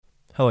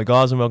Hello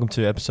guys and welcome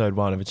to episode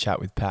 1 of A Chat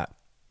with Pat.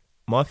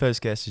 My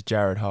first guest is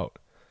Jarrod Holt.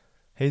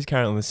 He's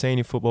currently the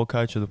senior football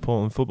coach of the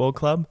Portland Football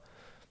Club.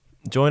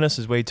 Join us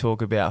as we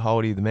talk about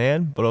Holty the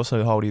man, but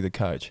also Holty the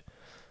coach.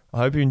 I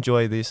hope you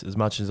enjoy this as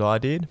much as I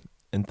did,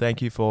 and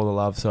thank you for all the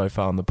love so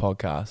far on the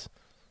podcast.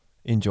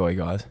 Enjoy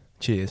guys.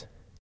 Cheers.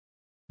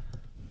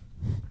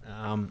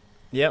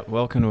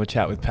 Welcome to A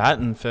Chat with Pat,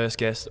 and first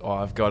guest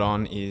I've got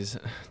on is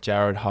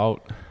Jarrod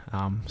Holt.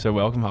 So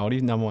welcome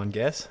Holty, number one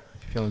guest.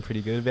 Feeling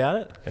pretty good about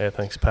it? Yeah,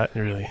 thanks Pat.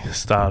 You really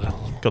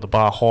got the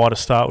bar high to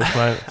start with,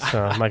 mate.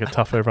 So make it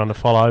tough for everyone to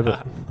follow,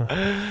 but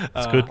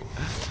it's good.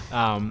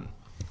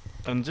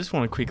 And just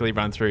want to quickly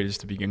run through just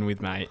to begin with,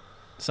 mate.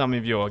 Some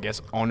of your, I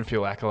guess,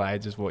 on-field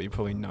accolades is what you're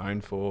probably known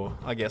for,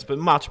 I guess, but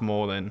much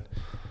more than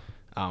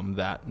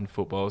that in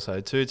football.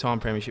 So 2-time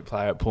premiership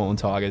player at Portland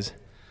Tigers,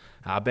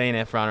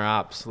 BNF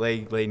runner-ups,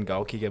 league leading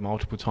goal kicker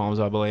multiple times,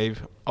 I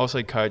believe.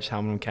 Also coached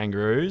Hampden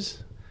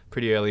Kangaroos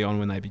pretty early on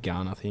when they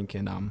began, I think,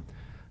 and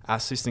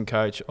assistant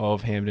coach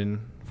of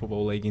Hampden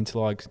Football League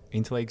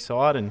Interleague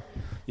side, and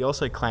you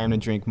also claim to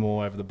drink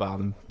more over the bar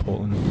than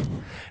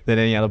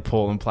any other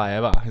Portland player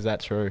ever. Is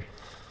that true?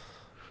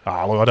 Look,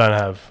 I don't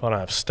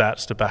have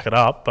stats to back it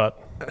up,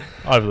 but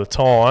over the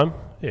time,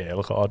 yeah,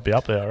 look, I'd be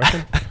up there, I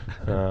reckon.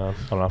 I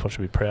don't know if I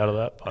should be proud of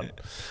that,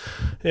 but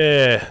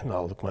yeah,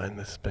 no, look, mate,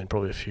 there's been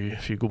probably a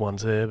few good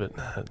ones there,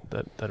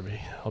 but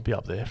I'll be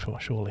up there for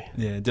surely.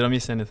 Yeah, did I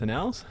miss anything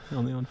else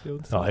on the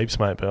on-field stuff? Oh, heaps,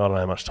 mate, but I don't know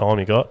how much time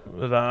you got.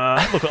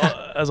 But look,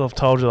 as I've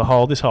told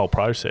you, this whole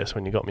process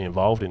when you got me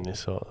involved in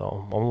this,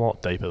 I'm a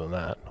lot deeper than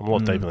that. I'm a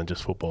lot deeper than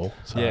just football.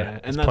 So yeah,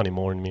 and there's plenty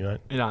more in me,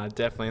 mate. No,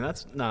 definitely.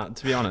 And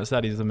to be honest,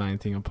 that is the main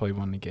thing I probably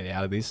wanted to get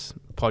out of this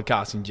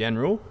podcast in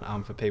general,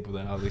 for people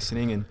that are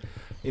listening, and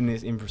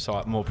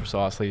more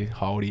precisely,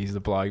 Holty is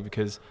the bloke,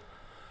 because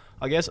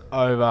I guess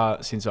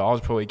since I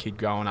was probably a kid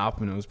growing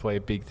up, and it was probably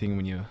a big thing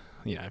when you're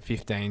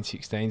 15,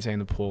 16, seeing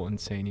the Portland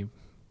senior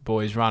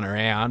boys run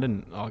around,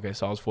 and I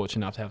guess I was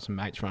fortunate enough to have some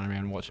mates run around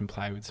and watch them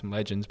play with some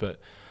legends, but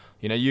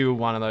you were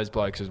one of those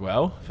blokes as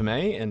well for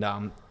me,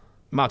 and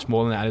much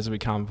more than that as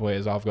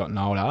I've gotten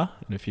older,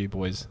 and a few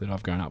boys that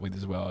I've grown up with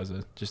as well, as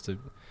just a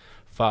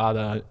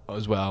father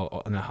as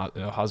well, and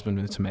a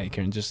husband with Tamika,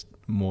 and just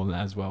more than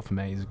that as well for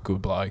me. He's a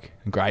good bloke,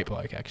 a great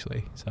bloke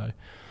actually. So,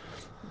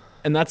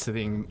 and that's the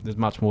thing. There's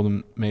much more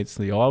than meets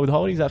the eye with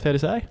Holty. Is that fair to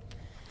say?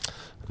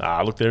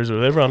 Look, there is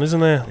with everyone, isn't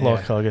there? Yeah.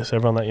 Like, I guess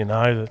everyone that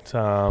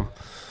that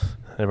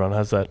everyone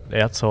has that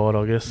outside,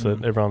 I guess,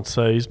 that everyone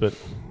sees, but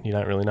you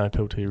don't really know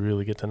people till you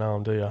really get to know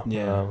them, do you?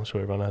 Yeah. I'm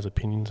sure everyone has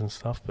opinions and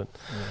stuff, but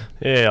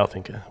yeah I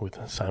think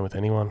same with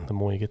anyone. The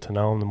more you get to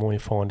know them, the more you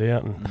find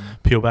out, and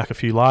peel back a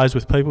few layers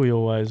with people, you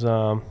always,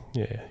 you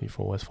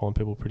always find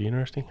people pretty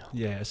interesting.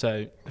 Yeah.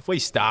 So if we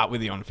start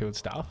with the on-field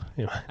stuff,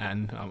 yeah,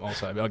 and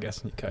also I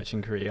guess in your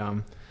coaching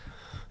career,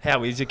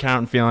 how is your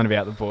current feeling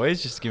about the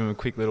boys? Just give them a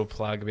quick little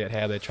plug about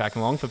how they're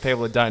tracking along. For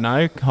people that don't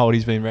know,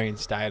 Holty's been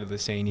reinstated the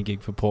senior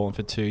gig for Portland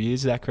for 2 years.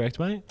 Is that correct,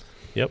 mate?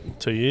 Yep,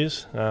 2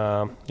 years.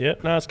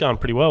 It's going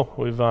pretty well.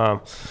 We've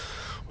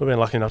been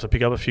lucky enough to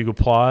pick up a few good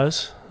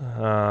players,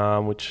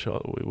 which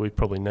we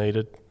probably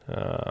needed.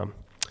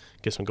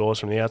 Get some guys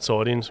from the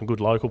outside in, some good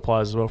local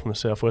players as well from the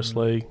Southwest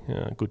League.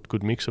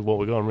 Good mix of what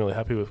we've got. I'm really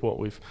happy with what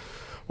we've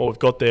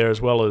got there,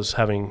 as well as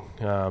having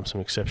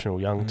some exceptional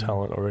young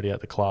talent already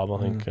at the club. I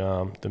think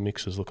the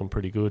mix is looking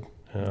pretty good.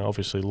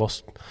 Obviously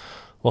lost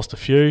a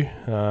few.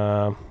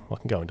 I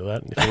can go into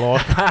that if you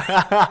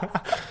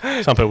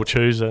like. Some people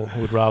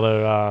would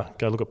rather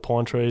go look at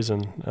pine trees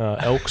and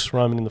elks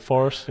roaming in the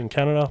forest in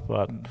Canada,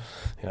 but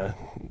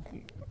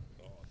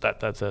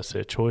that's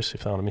their choice.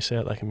 If they want to miss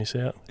out, they can miss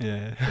out.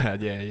 Yeah.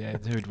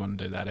 Who'd want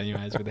to do that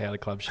anyways with how the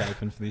club's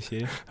shaping for this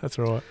year? That's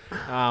right.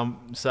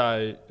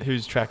 So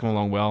who's tracking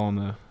along well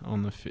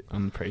on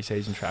the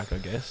pre-season track, I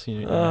guess? Do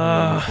you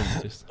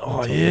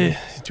want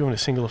to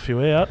single a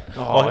few out?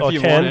 I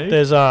can. Want to.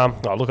 There's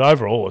look,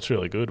 overall it's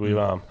really good. We've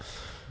I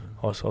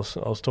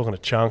was talking to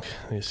Chunk,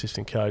 the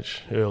assistant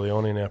coach, early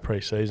on in our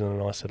pre-season,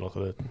 and I said, look,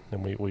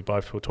 and we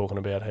both were talking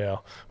about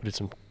how we did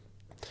some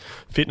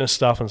fitness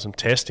stuff and some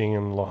testing,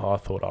 and I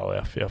thought,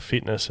 our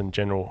fitness and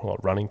general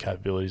running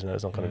capabilities, and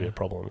that's not going to be a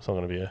problem. It's not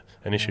going to be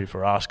an issue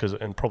for us,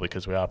 probably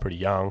because we are pretty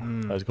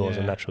young. Those guys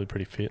are naturally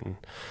pretty fit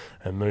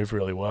and move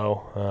really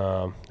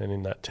well. And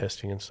in that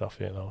testing and stuff,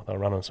 they're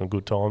running some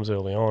good times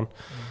early on.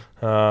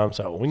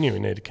 So we knew we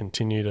needed to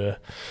continue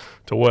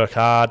to work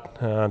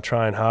hard,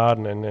 train hard,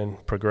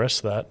 and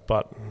progress that.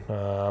 But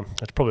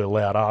it's probably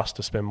allowed us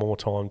to spend more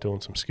time doing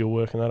some skill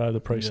work in that over the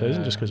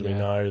pre-season, just because we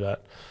know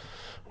that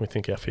we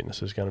think our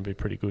fitness is going to be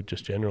pretty good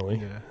just generally,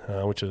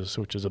 which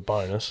is a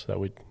bonus, that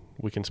we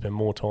can spend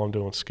more time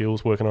doing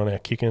skills, working on our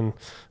kicking,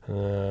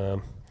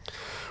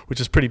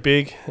 which is pretty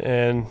big.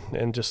 And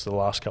just the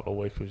last couple of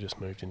weeks we've just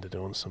moved into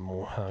doing some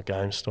more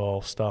game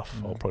style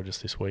stuff. I'll probably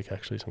just this week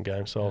actually some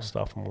game style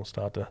stuff, and we'll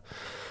start to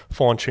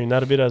fine tune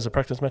that a bit as the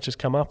practice matches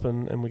come up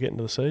and we get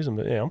into the season.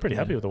 But I'm pretty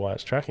happy with the way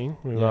it's tracking.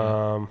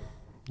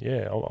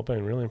 I've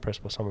been really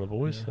impressed by some of the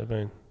boys. They've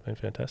been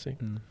fantastic.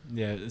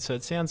 Yeah, so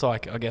it sounds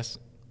like, I guess,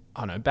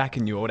 I don't know, back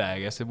in your day, I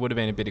guess it would have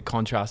been a bit of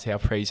contrast how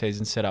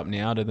pre-season's set up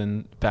now to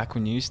than back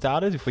when you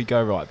started. If we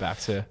go right back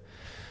to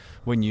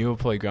when you were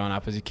probably growing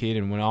up as a kid,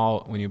 and when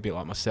you're a bit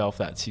like myself,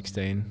 that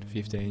 16,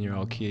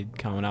 15-year-old kid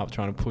coming up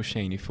trying to push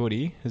senior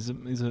footy, is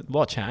a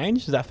lot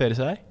changed? Is that fair to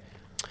say?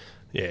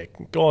 Yeah,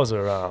 guys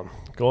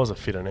are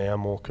fitter now,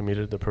 more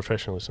committed. The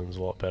professionalism's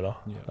a lot better.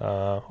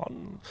 Yeah.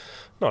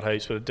 Not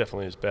heaps, but it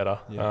definitely is better.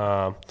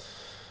 Yeah.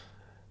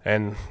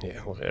 And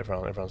yeah, look,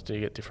 everyone's you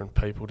get different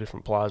people,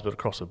 different players, but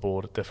across the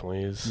board, it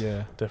definitely is.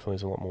 Yeah. Definitely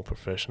is a lot more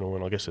professional,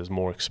 and I guess there's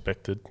more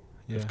expected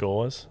of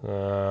guys,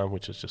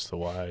 which is just the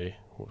way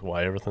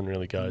everything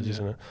really goes,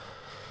 isn't it?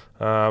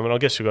 And I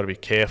guess you've got to be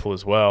careful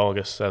as well. I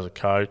guess as a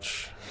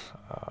coach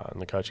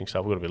and the coaching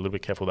staff, we've got to be a little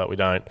bit careful that we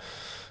don't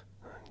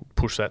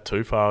push that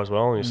too far as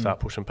well, and you start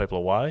pushing people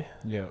away.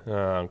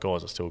 Yeah.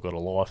 Guys have still got a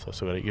life.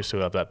 You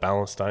still have that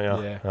balance, don't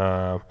you?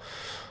 Yeah.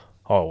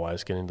 I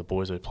always get into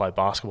boys who play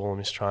basketball and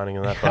miss training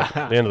and that, but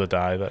at the end of the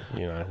day, that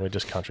we're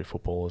just country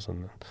footballers,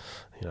 and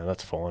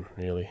that's fine,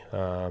 really.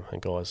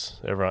 And guys,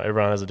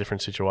 everyone has a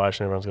different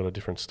situation. Everyone's got a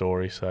different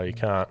story, so you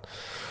can't,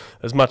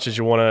 as much as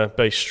you want to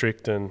be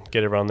strict and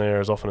get everyone there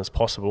as often as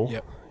possible.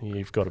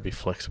 You've got to be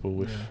flexible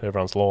with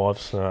everyone's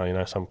lives.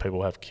 Some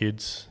people have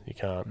kids. You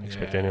can't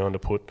expect anyone to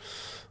put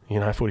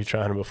footy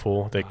training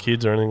before their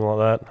kids or anything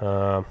like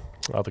that.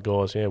 Other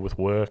guys, with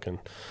work and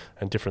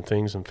different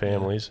things and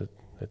families,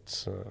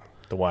 it's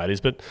the way it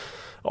is. But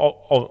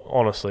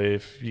honestly,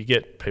 if you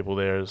get people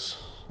there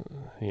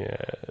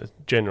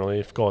generally,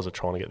 if guys are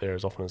trying to get there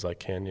as often as they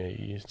can,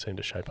 you seem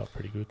to shape up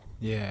pretty good.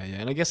 Yeah,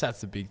 and I guess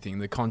that's the big thing,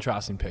 the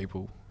contrast in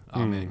people.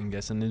 I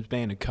guess, and there's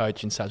being a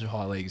coach in such a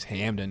high league as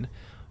Hampden,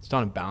 it's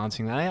kind of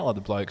balancing that out, like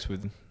the blokes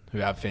who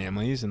have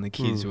families and the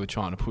kids who are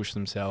trying to push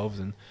themselves,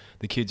 and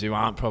the kids who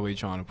aren't probably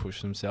trying to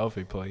push themselves,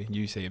 who probably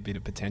you see a bit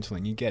of potential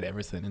and you get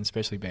everything, and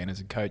especially being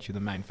as a coach, you're the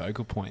main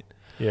focal point.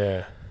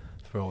 Yeah.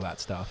 For all that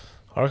stuff.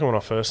 I reckon when I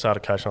first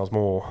started coaching, I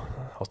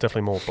was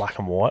definitely more black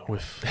and white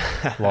with,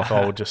 like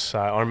I would just say,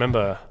 I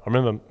remember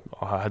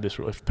I had this,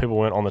 if people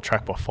weren't on the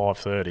track by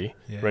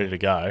 5:30, ready to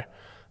go,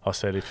 I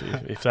said,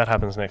 if that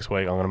happens next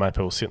week, I'm going to make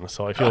people sit on the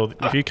side.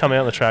 If you come out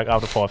on the track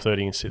after 5:30,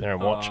 you can sit there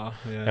and watch.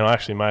 And I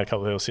actually made a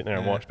couple of people sitting there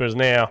and watch. But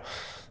now,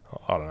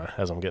 I don't know,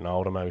 as I'm getting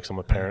older, maybe because I'm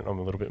a parent, I'm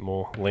a little bit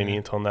more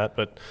lenient on that.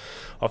 But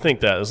I think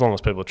that as long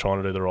as people are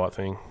trying to do the right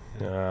thing,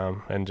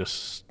 and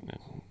just,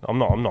 I'm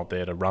not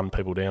there to run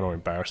people down or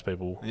embarrass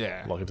people.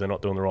 Yeah. Like if they're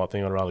not doing the right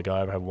thing, I'd rather go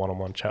over, have a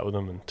one-on-one chat with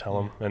them and tell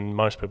them. And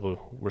most people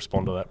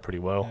respond to that pretty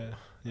well.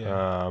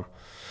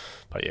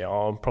 But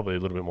I'm probably a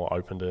little bit more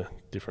open to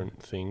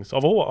different things.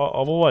 I've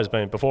always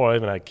been, before I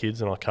even had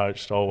kids and I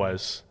coached, I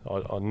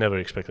never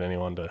expected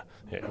anyone to,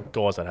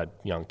 guys that had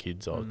young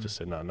kids, I just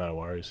said, no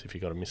worries. If you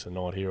got to miss a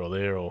night here or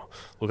there or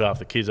look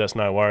after the kids, that's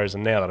no worries.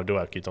 And now that I do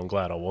have kids, I'm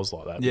glad I was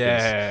like that.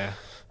 Yeah.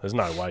 There's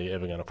no way you're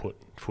ever going to put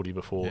footy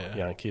before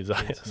young kids.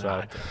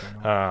 So,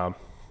 I've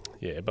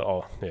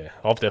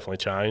definitely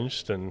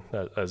changed, and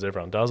as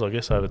everyone does, I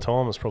guess, over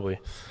time. It's probably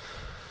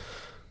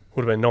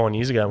would have been 9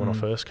 years ago when I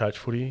first coached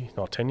footy.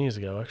 10 years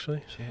ago,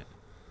 actually. Shit.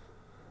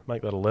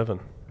 Make that 11.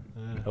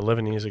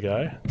 11 years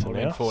ago to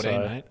 14, now. 14, so,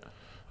 mate.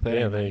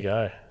 13, there you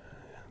go.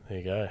 There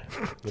you go.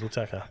 Little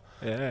tacker.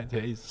 Yeah,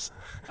 jeez.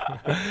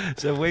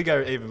 So we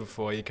go even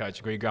before you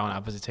coach. Growing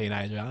up as a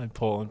teenager in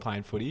Portland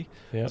playing footy.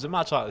 Yep. Was it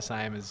much like the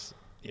same as,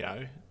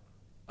 I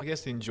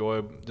guess the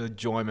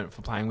enjoyment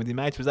for playing with your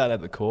mates? Was that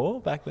at the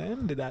core back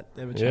then? Did that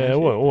ever change? Yeah, it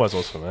always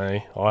was for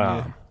me.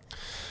 I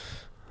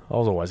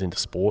was always into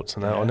sports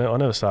and that. I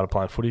never started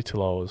playing footy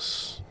till I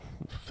was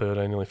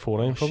 13, nearly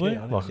 14 probably.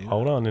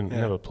 Older. I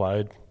never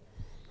played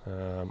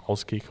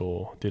Auskick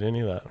or did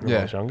any of that when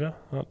I was younger.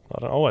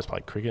 I always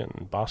played cricket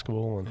and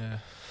basketball and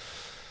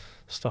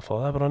stuff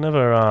like that, but I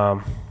never,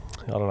 I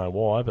don't know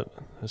why, but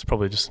it's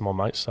probably just my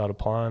mates started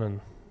playing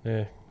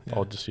and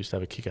I just used to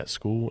have a kick at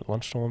school at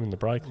lunchtime in the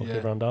break like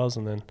everyone does,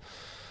 and then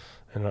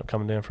ended up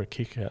coming down for a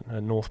kick at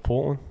North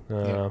Portland.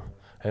 And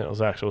it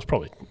was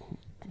probably,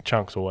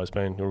 Chunk's always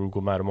been a real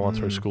good mate of mine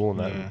through school and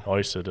that. And I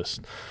used to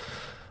just,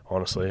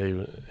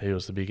 honestly, he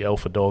was the big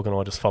alpha dog, and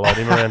I just followed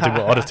him around.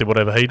 I just did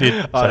whatever he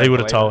did. So he would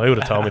have told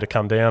me to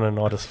come down, and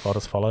I just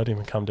followed him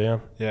and come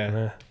down.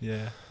 Yeah.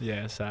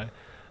 So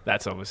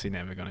that's obviously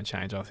never going to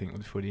change, I think,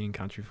 with footy and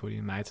country footy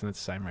and mates, and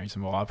that's the same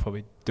reason why I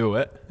probably do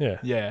it.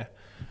 Yeah.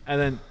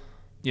 And then,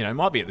 it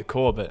might be at the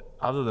core, but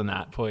other than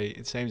that, probably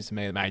it seems to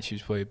me that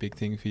mateship's probably a big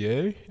thing for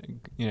you,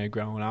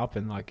 growing up,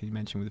 and like you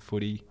mentioned with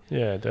footy.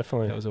 Yeah,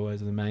 definitely. That was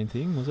always the main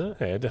thing, was it?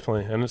 Yeah,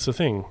 definitely. And it's the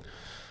thing,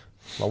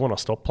 like when I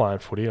stopped playing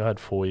footy, I had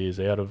 4 years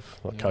out of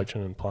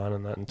coaching and playing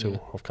and that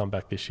until I've come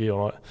back this year.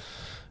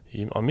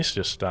 I miss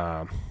just,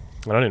 and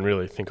I didn't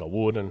really think I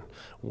would. And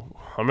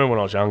I remember when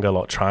I was younger,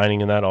 like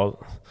training and that,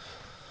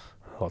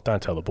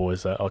 don't tell the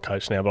boys that I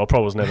coach now, but I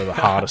probably was never the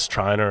hardest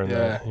trainer, and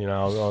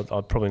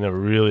I probably never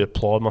really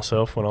applied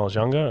myself when I was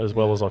younger as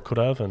well as I could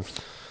have, and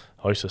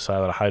I used to say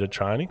that I hated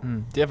training.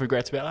 Do you have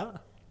regrets about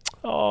that?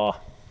 Oh,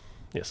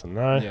 yes and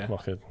no.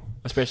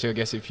 Especially, I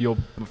guess, if you're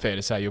fair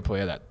to say you're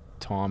probably at that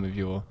time of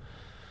your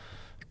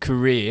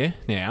career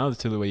now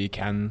to where you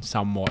can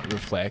somewhat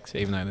reflect,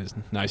 even though there's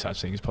no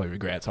such thing as probably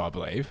regrets, I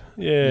believe.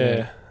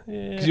 Yeah.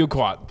 Because you're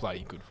quite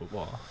bloody good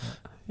footballer.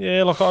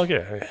 Yeah, like I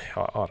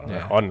don't know.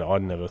 Yeah. I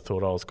never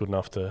thought I was good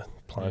enough to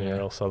play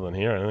anywhere else other than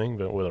here or anything.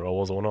 But whether I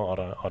was or not,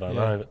 I don't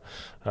know.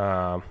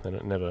 But, and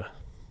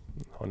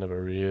I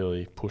never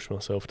really pushed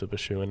myself to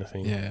pursue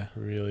anything.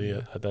 Really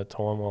at that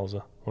time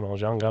when I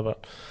was younger.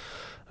 But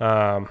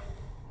I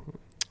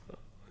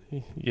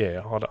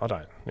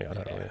don't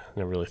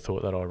never really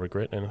thought that I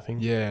regret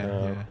anything.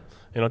 And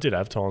I did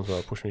have times where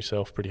I pushed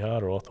myself pretty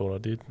hard, or I thought I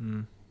did.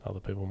 Other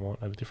people might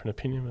have a different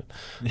opinion,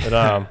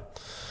 but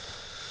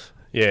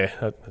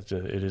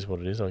it is what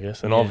it is, I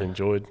guess. And I've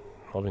enjoyed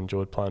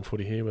playing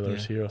footy here, whether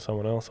it's here or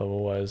someone else. I've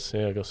always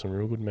got some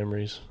real good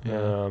memories.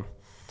 And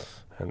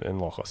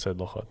like I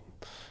said,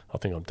 I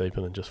think I'm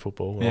deeper than just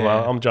football.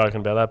 I'm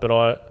joking about that, but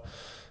I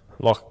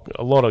like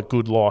a lot of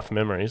good life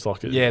memories.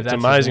 Like it's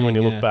amazing when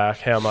you look back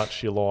how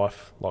much your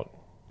life like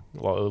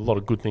a lot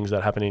of good things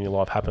that happen in your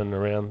life happen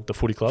around the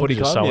footy club.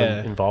 You're so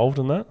involved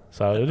in that.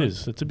 So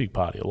it's a big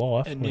part of your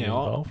life when you're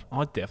involved.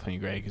 I definitely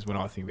agree, because when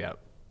I think about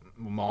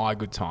my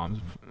good times,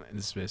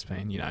 it's just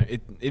been,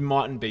 it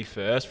mightn't be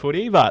first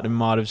footy, but it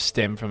might have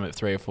stemmed from it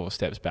 3 or 4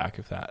 steps back,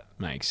 if that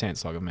makes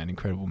sense. Like, I've met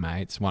incredible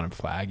mates, one in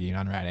Flaggy,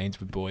 under 18s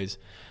with boys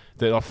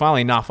that,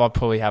 funnily enough, I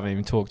probably haven't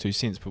even talked to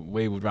since, but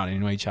we would run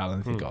into each other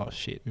and think, oh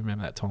shit,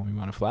 remember that time we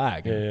won a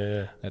flag?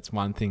 Yeah. That's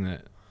one thing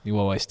that you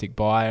always stick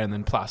by. And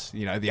then plus,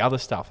 the other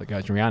stuff that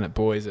goes around at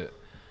boys that,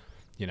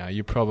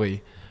 you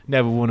probably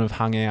never would have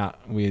hung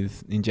out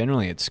with in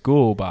generally at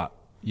school, but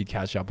you'd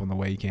catch up on the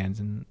weekends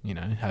and,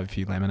 have a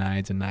few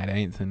lemonades and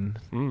 18th and,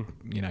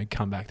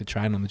 come back to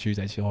train on the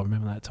Tuesday. So, I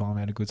remember that time,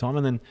 I had a good time.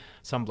 And then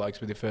some blokes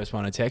were the first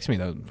one to text me,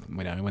 that,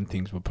 when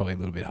things were probably a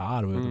little bit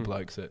harder, were the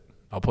blokes that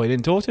I probably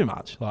didn't talk too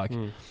much. Like,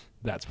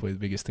 that's probably the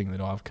biggest thing that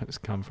I've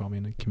come from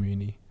in a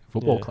community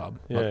football club,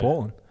 like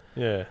Portland.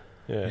 Yeah.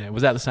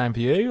 Was that the same for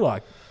you?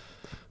 Like,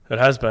 it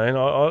has been.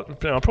 I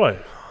probably,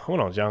 when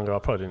I was younger, I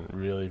probably didn't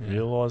really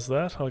realise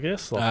that, I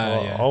guess. Like,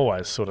 I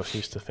always sort of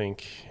used to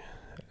think,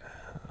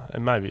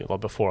 and maybe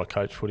like before I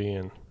coached footy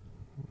and,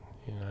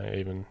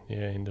 even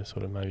into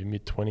sort of maybe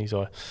mid-20s,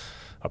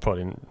 I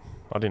probably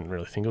didn't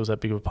really think it was that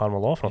big of a part of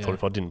my life. And I thought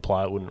if I didn't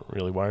play, it wouldn't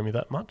really worry me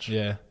that much.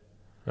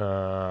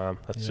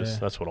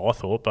 That's what I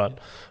thought, but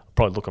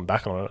probably looking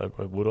back on it,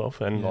 it would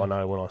have. And I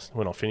know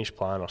when I finished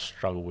playing, I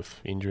struggled with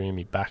injury in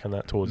my back and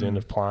that towards the end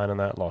of playing and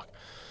that. Like,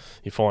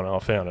 I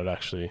found it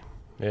actually.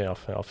 I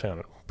found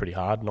it pretty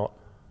hard. Not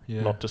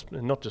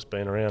just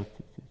being around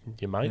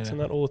your mates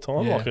and that all the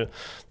time. Like a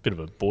bit of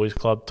a boys'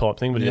 club type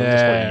thing, but just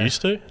what you're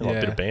used to. And like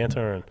a bit of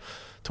banter and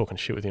talking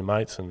shit with your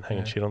mates and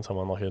hanging shit on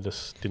someone. Like, I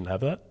just didn't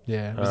have that.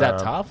 Was that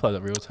tough? Was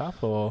it real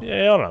tough? Or?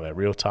 Yeah, I don't know about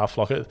real tough.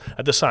 Like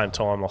at the same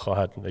time, like,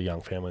 I had a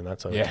young family and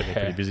that, so it kept me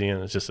pretty busy. And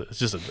it was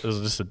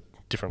just a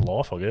different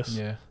life, I guess.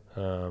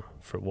 For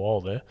a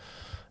while there.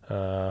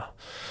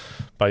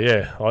 But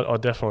yeah, I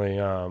definitely.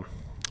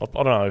 I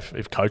don't know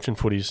if coaching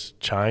footy's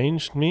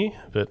changed me,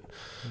 but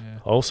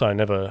I also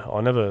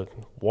never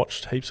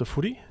watched heaps of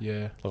footy.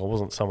 Like, I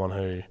wasn't someone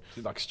who,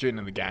 like, a student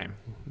of the game.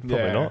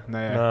 Probably not.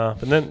 No.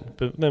 But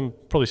then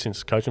probably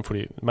since coaching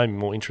footy, it made me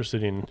more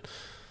interested in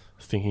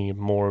thinking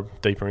more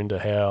deeper into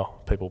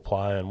how people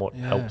play and what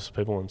helps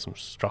people, and some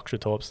structure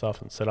type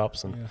stuff and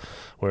setups. And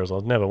whereas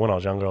when I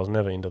was younger, I was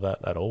never into that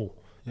at all.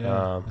 But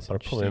I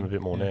probably am a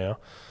bit more now.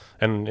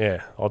 And I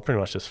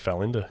pretty much just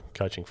fell into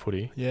coaching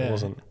footy. It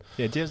wasn't.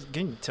 Can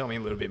you tell me a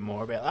little bit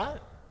more about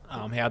that?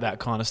 How that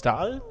kind of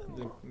started,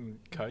 the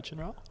coaching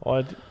role?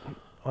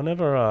 I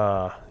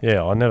never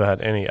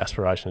had any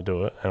aspiration to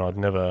do it, and I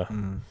never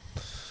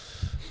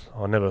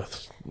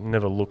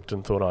looked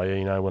and thought,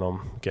 when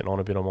I'm getting on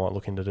a bit, I might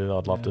look into do that.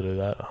 I'd love to do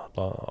that.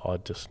 I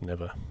just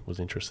never was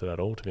interested at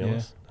all, to be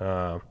honest.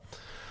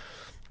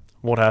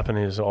 What happened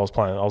is I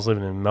was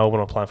living in Melbourne.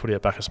 I was playing footy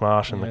at Bacchus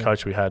Marsh, and the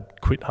coach we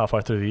had quit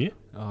halfway through the year.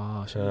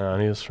 Oh, shit.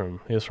 And he was from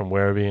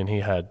Werribee, and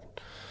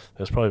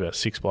there's probably about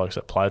 6 blokes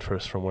that played for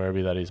us from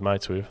Werribee that he's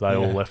mates with. They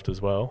all left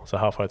as well. So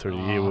halfway through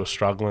the year, we were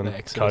struggling.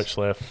 Coach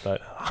left.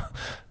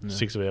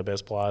 6 of our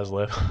best players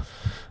left.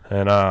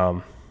 And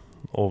all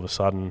of a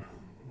sudden,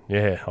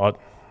 I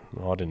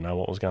didn't know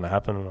what was going to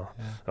happen. And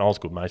I was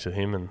good mates with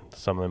him and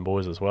some of them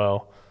boys as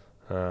well.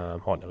 I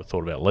never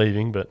thought about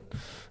leaving, but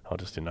I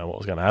just didn't know what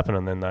was going to happen.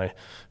 And then a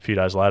few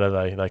days later,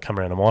 they come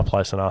around to my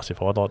place and asked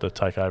if I'd like to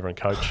take over and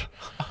coach.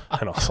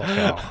 And I was like,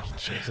 oh,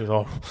 Jesus.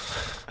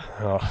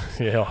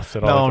 I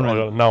said, I've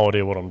got no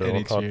idea what I'm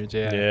doing.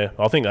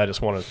 I think they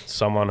just wanted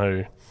someone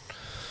who,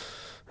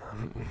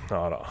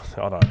 I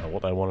don't know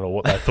what they wanted or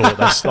what they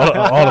thought.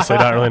 I honestly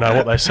don't really know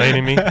what they've seen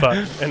in me.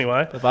 But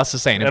anyway. They must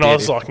have seen it. And I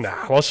was like,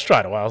 nah. Well,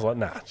 straight away, I was like,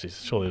 nah,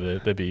 geez, surely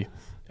there'd be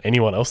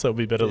anyone else that would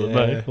be better than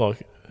me.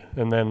 Like,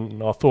 and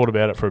then I thought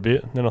about it for a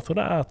bit. And then I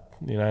thought,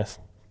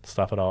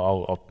 stuff it.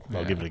 I'll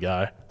give it a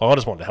go. I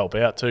just wanted to help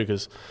out too,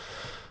 because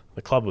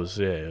the club was,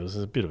 it was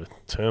a bit of a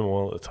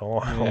turmoil at the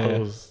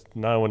time.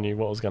 No one knew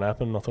what was going to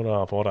happen. I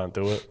thought, if I don't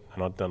do it,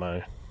 and I don't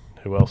know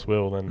who else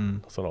will,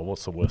 then I thought,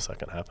 what's the worst that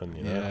can happen?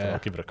 I thought I'll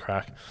give it a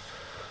crack.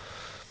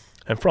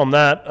 And from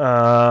that,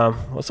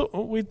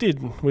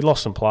 we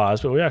lost some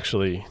players, but we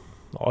actually,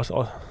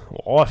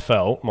 I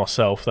felt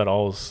myself that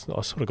I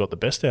sort of got the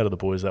best out of the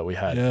boys that we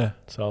had. Yeah.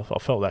 So I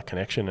felt that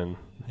connection, and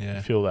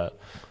I feel that.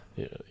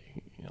 Yeah,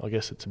 I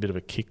guess it's a bit of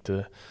a kick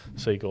to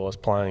see guys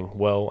playing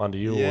well under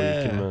you, or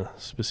you give them a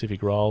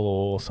specific role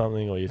or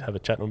something, or you have a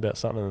chat to them about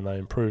something and they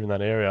improve in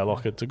that area.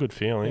 Like, it's a good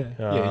feeling.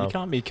 You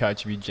can't be a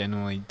coach if you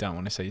genuinely don't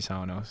want to see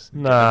someone else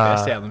get the Nah,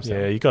 best out of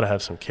themselves. yeah, you got to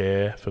have some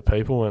care for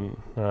people, and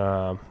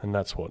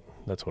that's what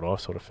I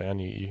sort of found.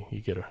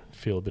 You get to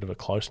feel a bit of a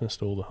closeness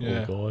to all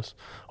the guys.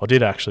 I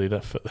did actually the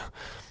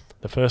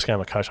first game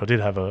I coached. I did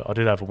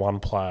have one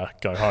player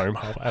go home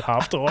at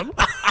halftime.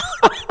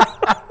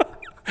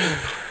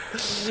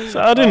 So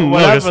I didn't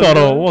look.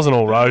 It wasn't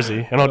all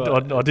rosy, and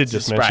I did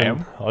just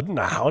mention.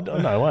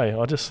 No way.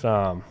 I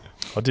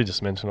did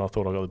just mention I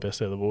thought I got the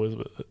best out of the boys,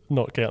 but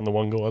not counting the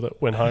one guy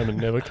that went home and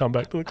never come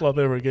back to the club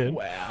ever again.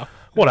 Wow.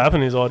 What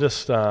happened is I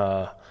just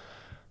so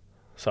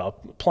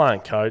playing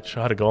coach.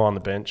 I had a guy on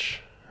the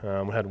bench. We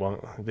had one.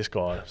 This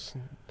guy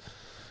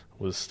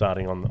was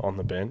starting on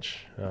the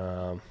bench.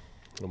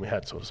 And we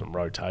had sort of some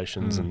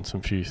rotations and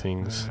some few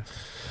things,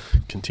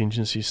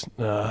 contingencies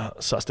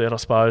sussed out, I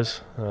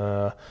suppose.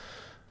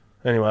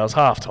 Anyway, it was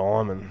half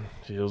time, and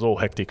it was all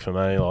hectic for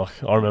me.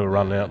 Like, I remember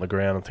running out on the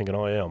ground and thinking,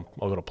 I've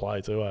got to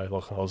play too.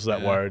 Like, I was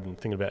that worried and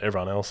thinking about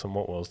everyone else and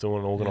what I was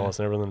doing, organised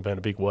and everything. Been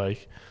a big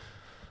week.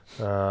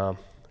 Got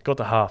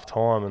to half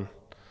time, and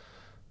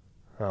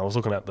I was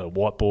looking at the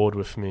whiteboard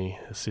with me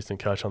assistant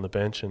coach on the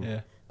bench, and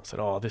I said,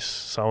 this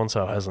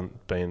so-and-so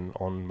hasn't been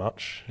on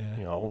much.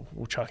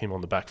 We'll chuck him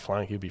on the back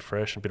flank. He'll be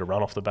fresh, a bit of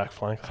run off the back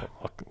flank,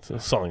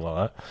 something like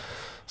that.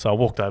 So I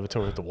walked over to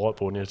him with the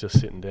whiteboard, and he was just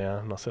sitting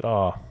down, and I said,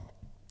 I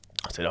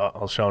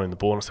was showing him the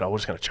board, and I said, we're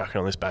just going to chuck it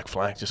on this back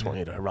flank. Just want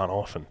you to run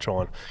off and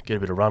try and get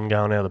a bit of run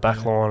going out of the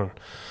back line. And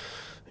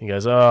he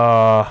goes,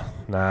 nah,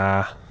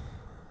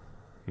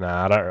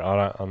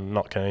 I'm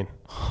not keen.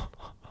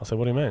 I said,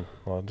 what do you mean?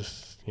 Well,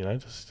 just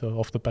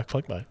off the back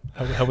flank, mate.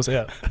 Help us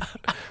out.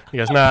 He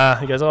goes, nah.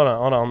 He goes,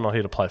 I'm not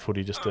here to play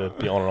footy, just to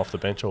be on and off the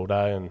bench all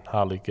day and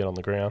hardly get on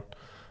the ground.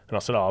 And I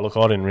said, look,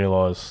 I didn't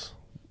realise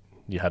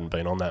you hadn't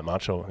been on that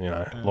much, or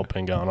a lot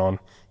been going on.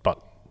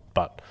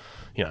 But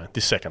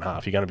this second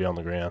half, you're going to be on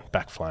the ground,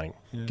 back flank,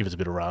 give us a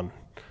bit of run,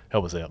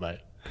 help us out, mate.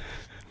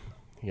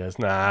 He goes,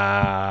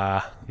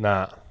 nah.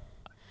 I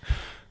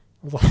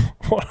was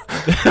like, what?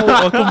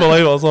 I couldn't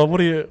believe it. I was like, what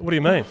do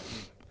you mean?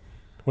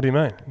 What do you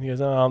mean? He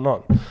goes, I'm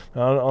not.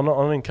 I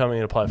didn't come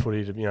here to play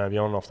footy to be on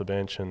and off the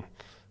bench, and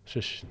it's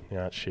just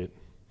it's shit.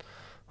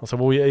 I said,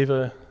 well, you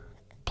either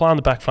play on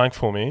the back flank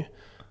for me,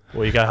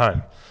 or you go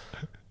home.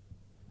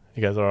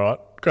 He goes, all right.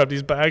 Grabbed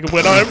his bag and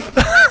went home,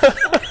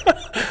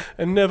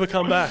 and never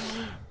come back.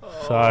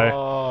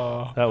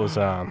 So that was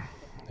So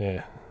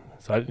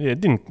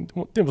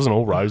it wasn't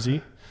all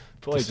rosy.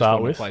 Probably to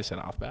start with. Play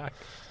centre half back.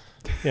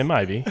 Yeah,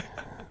 maybe,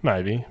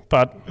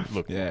 but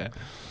look. Yeah.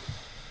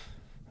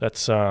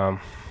 That's look,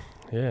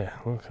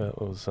 that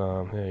was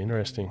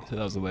interesting. So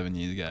that was 11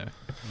 years ago,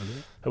 was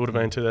it? It would have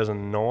been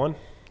 2009.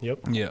 Yep.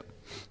 Yeah.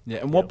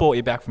 And what brought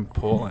you back from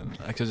Portland?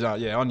 Because I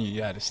knew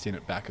you had a stint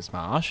at Bacchus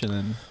Marsh, and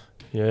then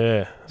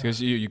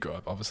because you grew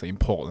up obviously in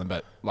Portland,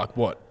 but like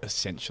what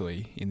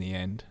essentially in the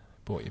end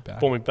brought you back?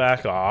 Brought me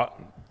back. I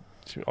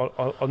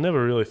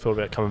never really thought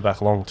about coming back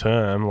long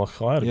term.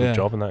 Like, I had a good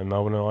job in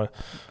Melbourne. And I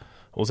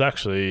was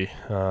actually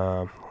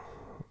I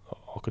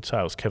could say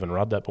it was Kevin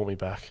Rudd that brought me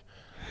back.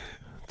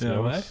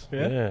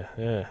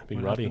 Yeah, big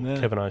Ruddy,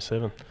 Kevin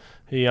 07.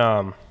 He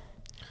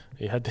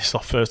had this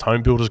first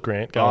home builders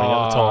grant going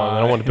at the time,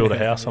 and I wanted to build a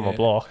house on my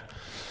block.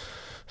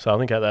 So I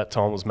think at that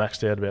time it was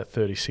maxed out about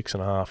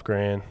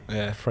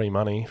 $36,500 free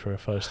money for a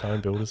first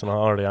home builders, and I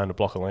already owned a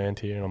block of land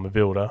here, and I'm a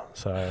builder,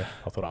 so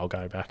I thought I'll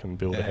go back and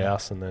build a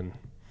house, and then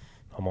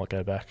I might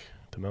go back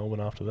to Melbourne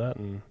after that,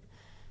 and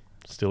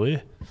still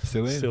here.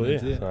 Still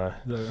here. So.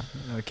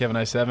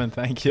 Kevin 07,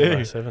 thank you.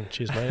 Kevin 07,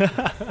 cheers, mate.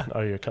 I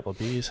owe you a couple of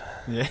beers.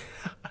 Yeah.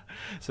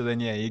 So then,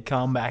 you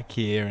come back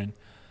here, and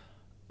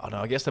I don't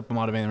know, I guess that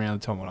might have been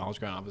around the time when I was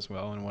growing up as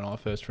well, and when I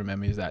first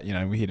remember is that,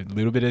 we hit a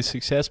little bit of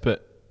success,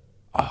 but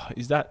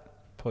is that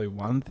probably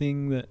one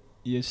thing that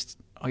you're,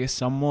 I guess,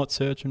 somewhat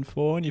searching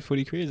for in your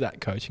footy career? Is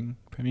that coaching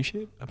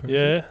premiership?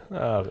 Yeah,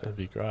 it'd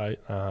be great.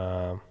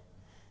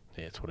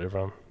 It's what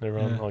everyone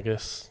I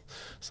guess.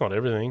 It's not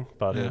everything,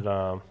 but it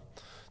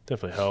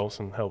definitely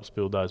helps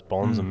build those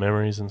bonds and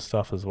memories and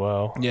stuff as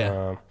well.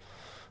 Yeah.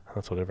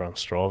 That's what everyone's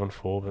striving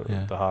for,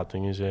 but the hard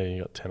thing is,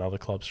 you got 10 other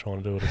clubs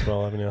trying to do it as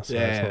well, haven't you? So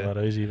it's not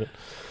that easy, but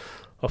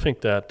I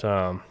think that,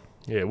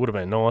 it would have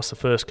been nice. The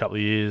first couple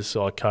of years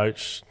I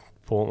coached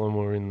Portland,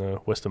 we were in the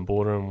Western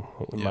Border, and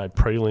we made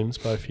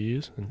prelims both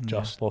years and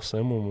just lost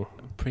them. When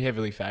pretty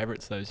heavily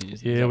favourites those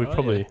years. Yeah, we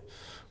probably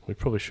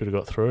should have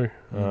got through,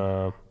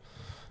 and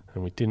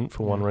we didn't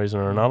for one reason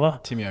or another.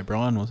 Timmy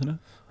O'Brien, wasn't it?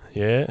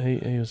 Yeah,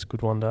 he was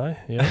good one day.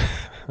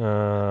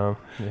 Yeah,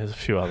 there's a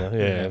few other.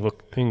 Yeah,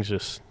 look, things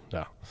just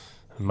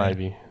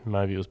maybe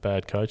it was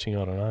bad coaching.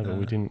 I don't know, but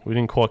we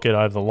didn't quite get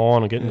over the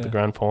line or get into the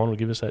grand final to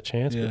give us that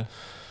chance. Yeah.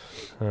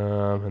 But,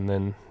 and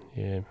then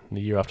the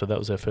year after that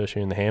was our first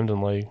year in the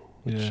Hampden League,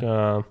 which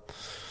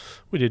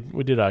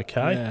we did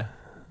okay. Yeah.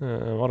 I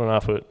don't know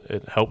if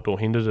it helped or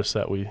hindered us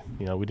that we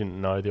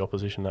didn't know the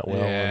opposition that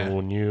well and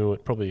or knew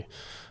it. Probably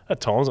at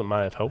times it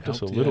may have helped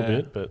us a little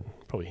bit, but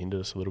probably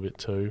hindered us a little bit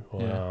too.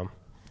 And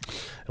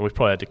we've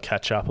probably had to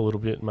catch up a little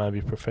bit,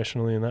 maybe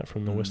professionally in that,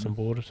 from the Western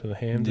Border to the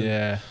Hampden.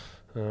 Yeah.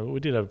 We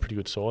did have a pretty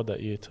good side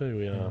that year too.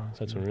 We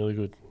had some really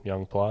good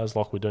young players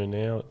like we do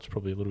now. It's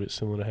probably a little bit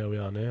similar to how we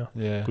are now.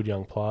 Yeah. Good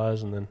young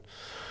players, and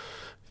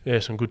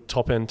then some good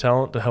top end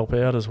talent to help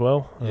out as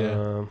well.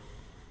 Yeah.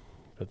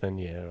 But then,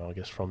 I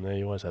guess from there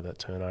you always have that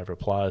turnover of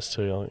players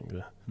too. I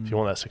think if you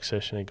want that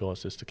success, you need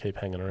guys just to keep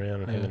hanging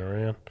around and hanging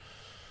around.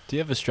 Do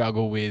you ever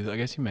struggle with, I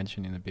guess you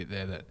mentioned in a bit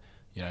there that,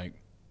 it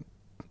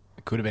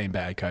could have been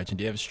bad coaching.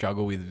 Do you ever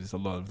struggle with there's a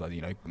lot of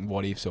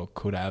what ifs or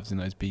could haves in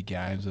those big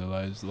games, or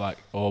those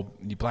or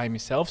you blame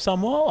yourself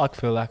somewhat,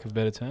 for lack of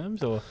better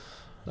terms, or?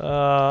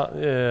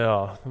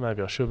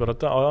 Maybe I should,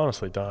 but I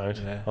honestly don't.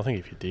 Yeah. I think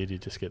if you did,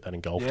 you'd just get that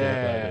engulfed out.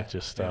 Maybe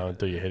just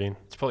do your head in.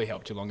 It's probably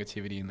helped your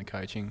longevity in the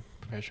coaching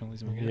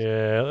professionalism, I guess.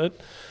 Yeah,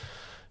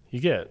 you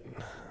get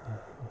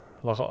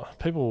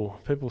people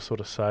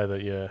sort of say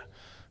that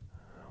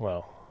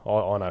I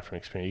know from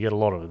experience you get a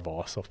lot of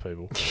advice off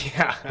people.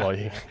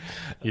 Yeah,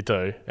 you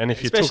do, and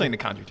if especially in the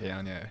country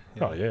town,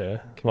 Oh yeah,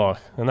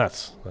 and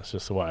that's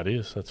just the way it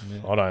is. I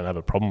don't have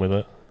a problem with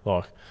it.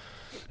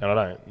 And I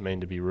don't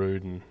mean to be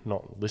rude and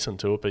not listen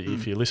to it, but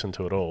if you listen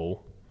to it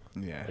all,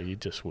 you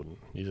just wouldn't.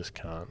 You just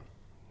can't.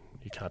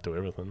 You can't do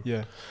everything.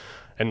 Yeah.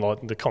 And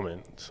the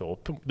comments or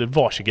the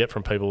advice you get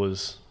from people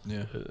is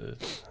a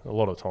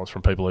lot of times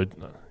from people who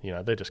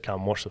they just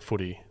come watch the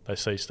footy. They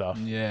see stuff.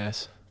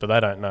 Yes. But they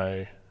don't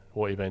know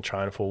what you've been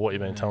training for, what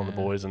you've been telling the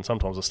boys, and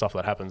sometimes the stuff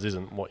that happens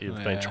isn't what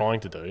you've been trying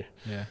to do.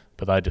 Yeah.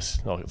 But they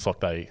just it's like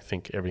they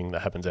think everything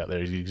that happens out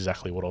there is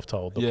exactly what I've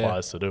told the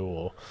players to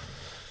do,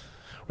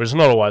 whereas it's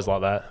not always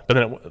like that. But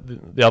then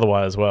the other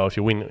way as well, if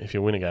you win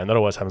a game, that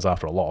always happens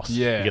after a loss.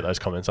 Yeah. You get those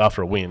comments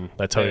after a win.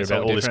 They tell you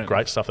about all this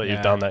great stuff that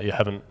you've done that you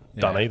haven't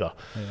done either.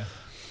 Yeah.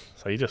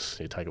 So you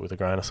take it with a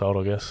grain of salt,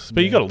 I guess.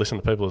 But you got to listen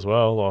to people as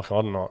well.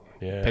 I'm not.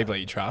 Yeah. People that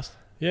you trust.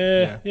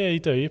 Yeah, you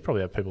do. You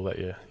probably have people that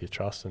you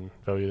trust and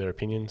value their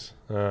opinions.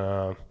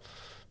 You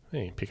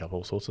can pick up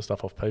all sorts of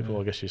stuff off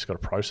people. I guess you just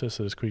got to process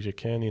it as quick as you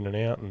can, in and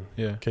out, and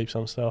keep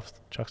some stuff,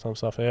 chuck some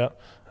stuff out.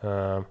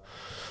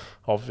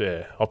 I'll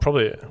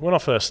probably, when I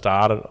first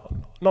started,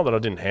 not that I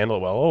didn't handle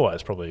it well,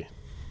 always probably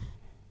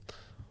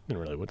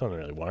doesn't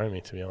really worry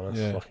me, to be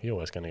honest. Yeah. You're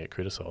always going to get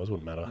criticised.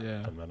 Wouldn't matter. Yeah.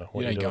 Doesn't matter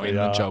what You don't go in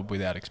the job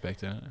without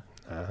expecting it.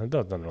 It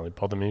doesn't really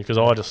bother me because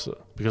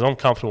I'm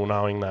comfortable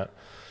knowing that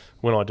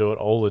when I do it,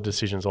 all the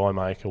decisions I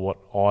make are what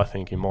I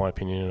think, in my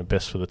opinion, are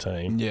best for the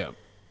team. Yeah.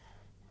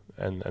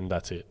 And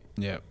that's it.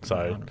 Yeah. So,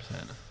 100%.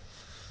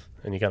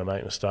 And you're going to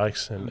make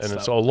mistakes, and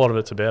it's a lot of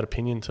it's about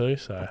opinion too.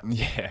 So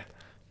yeah,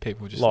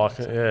 people just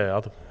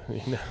the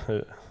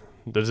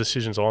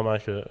decisions I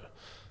make are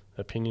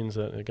opinions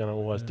that are going to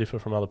always differ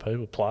from other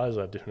people. Players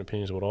have different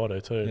opinions of what I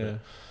do too. Yeah.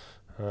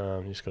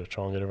 But, you just got to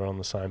try and get everyone on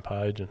the same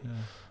page and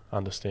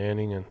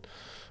understanding. And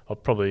I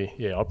don't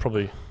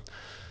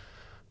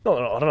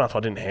know if I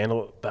didn't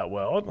handle it that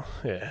well.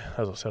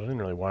 As I said, it didn't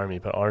really worry me,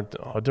 but I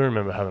do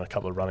remember having a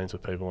couple of run-ins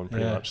with people and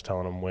pretty much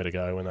telling them where to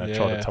go when they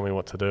tried to tell me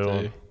what to do.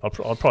 And I'd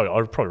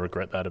probably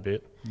regret that a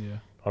bit. Yeah.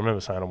 I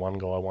remember saying to one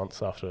guy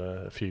once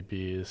after a few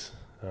beers,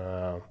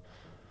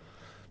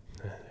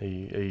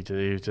 he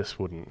just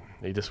wouldn't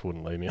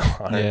leave me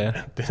alone.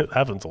 Yeah. It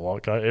happens a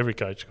lot. Every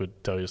coach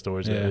could tell you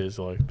stories like this.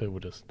 Like people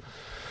just,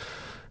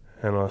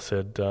 and I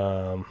said,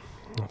 I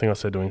think I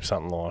said to him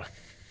something like,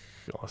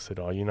 I said,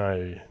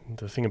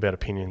 the thing about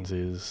opinions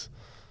is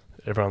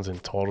everyone's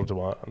entitled to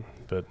one,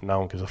 but no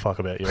one gives a fuck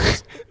about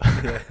yours.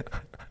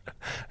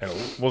 And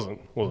it wasn't.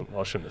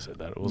 I shouldn't have said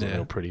that. It wasn't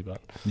real pretty, but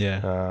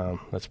that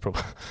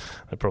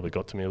probably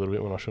got to me a little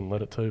bit when I shouldn't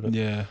let it to. But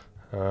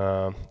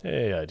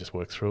just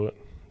work through it.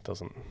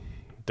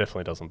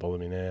 Definitely doesn't bother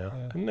me now.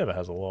 It never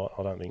has a lot.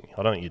 I don't think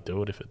you'd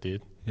do it if it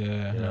did.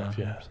 Yeah.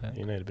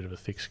 You need a bit of a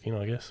thick skin,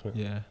 I guess. But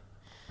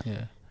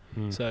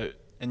So,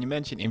 and you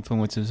mentioned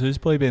influences. Who's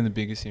probably been the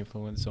biggest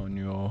influence on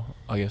your,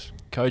 I guess,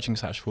 coaching /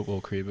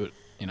 football career, but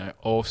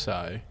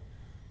also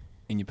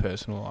in your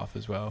personal life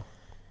as well?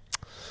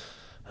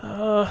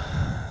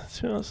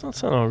 It's not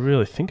something I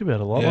really think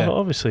about a lot. Yeah.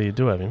 Obviously, you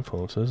do have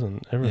influences,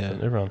 and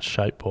everyone's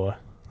shaped by,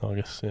 I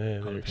guess,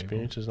 their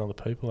experiences and other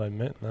people they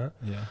met and that.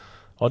 Yeah.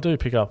 I do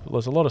pick up.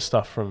 There's a lot of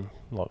stuff from,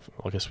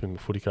 I guess,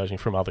 with footy coaching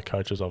from other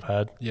coaches I've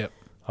had. Yep.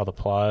 Other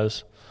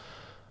players.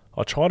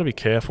 I try to be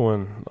careful,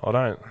 and I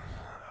don't.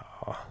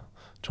 I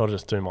try to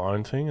just do my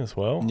own thing as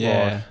well.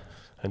 Yeah.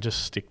 And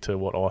just stick to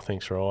what I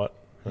think's right.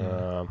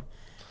 Yeah.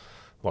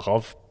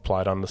 I've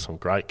played under some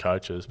great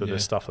coaches, but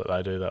there's stuff that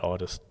they do that I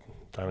just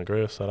don't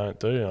agree with, so I don't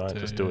do. I don't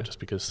just do it just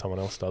because someone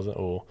else does it,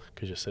 or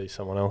because you see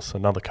someone else,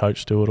 another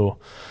coach do it, or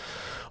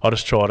I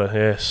just try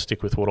to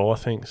stick with what I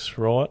think's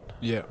right.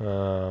 Yeah.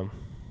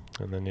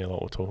 And then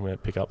like we're talking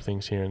about, pick up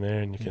things here and there,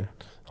 and you can.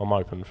 I'm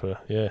open for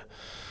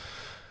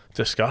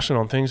discussion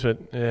on things, but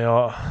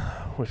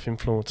with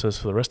influences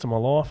for the rest of my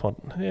life,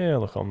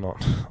 I'm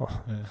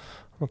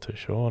not too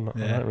sure. I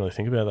don't really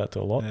think about that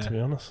a lot, to be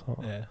honest.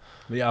 Yeah,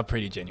 but you are a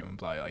pretty genuine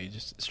bloke. Like, you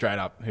just straight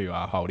up who you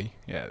are, Holty.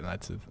 Yeah,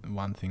 that's the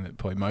one thing that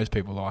probably most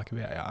people like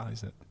about you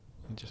is that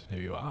you're just who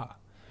you are.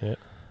 Yeah,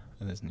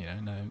 and there's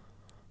no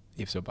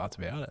ifs or buts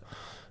about it.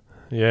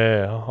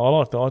 Yeah,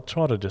 I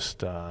try to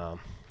just I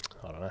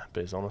don't know,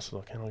 be as honest as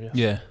I can, I guess.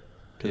 Yeah,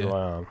 because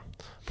I'm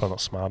probably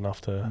not smart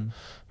enough to.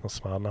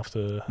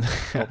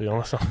 I'll be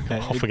honest.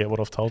 I'll forget what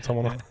I've told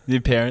someone. Yeah.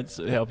 Your parents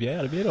help you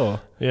out a bit,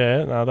 or?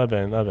 Yeah, no, they've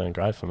been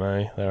great for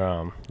me.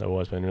 They've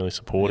always been really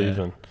supportive,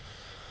 and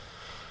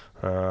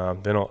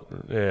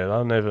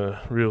they're never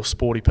real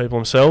sporty people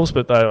themselves,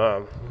 but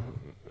they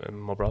and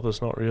my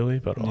brother's not really,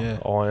 but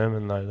I am,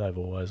 and they've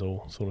always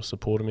all sort of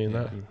supported me in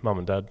that. And Mum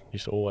and Dad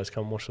used to always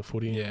come watch the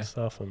footy and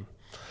stuff, and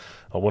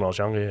when I was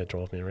younger,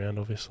 drive me around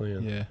obviously,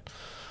 and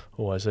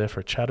always there for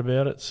a chat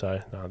about it. So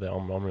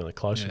I'm really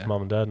close with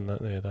Mum and Dad, and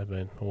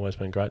they've always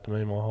been great to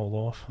me my whole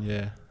life.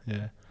 Yeah.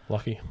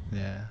 Lucky.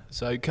 Yeah.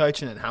 So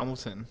coaching at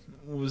Hamilton,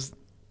 was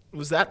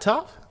that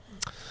tough?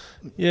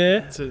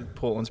 Yeah.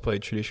 Portland's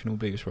played traditional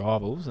biggest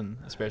rivals, and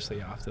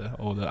especially after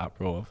all the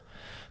uproar of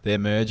their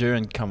merger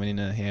and coming in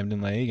a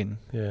Hampden League and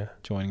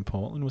joining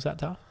Portland. Was that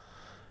tough?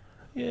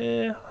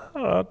 Yeah.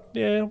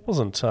 It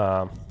wasn't.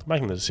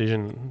 Making the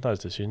decision, those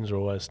decisions are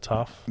always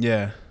tough.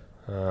 Yeah.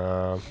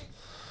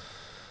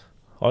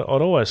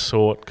 I'd always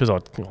thought, because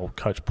I'd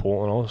coach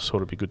Portland, I always thought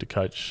it'd be good to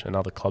coach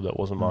another club that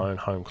wasn't my own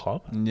home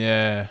club.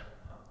 Yeah.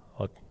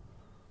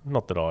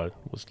 Not that I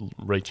was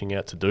reaching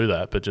out to do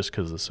that, but just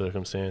because of the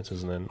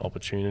circumstances, and then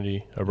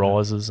opportunity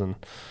arises, and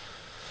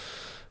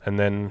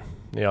then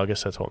I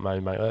guess that's what made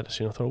me make that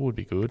decision. I thought it would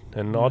be good,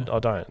 and I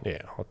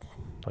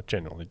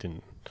generally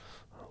didn't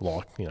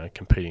like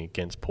competing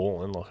against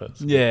Portland.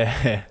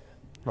 It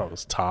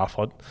was tough.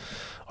 I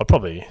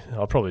probably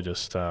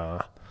just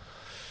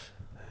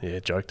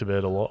joked about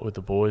it a lot with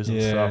the boys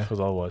and stuff, because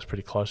I was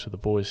pretty close with the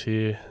boys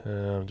here.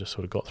 Just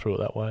sort of got through it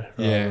that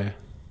way.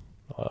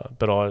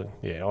 But I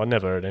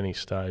never at any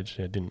stage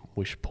didn't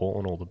wish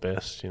Portland all the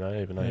best,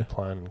 even though you're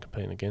playing and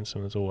competing against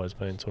them. It's always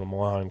been sort of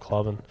my home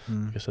club, and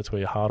I guess that's where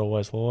your heart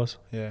always lies.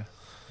 Yeah.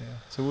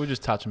 So we're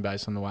just touching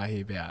base on the way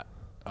here about,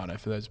 I don't know,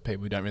 for those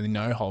people who don't really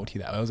know Holty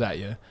that well, was that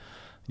your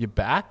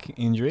back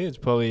injury? It's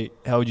probably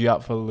held you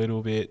up for a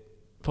little bit,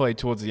 probably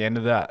towards the end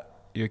of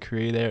your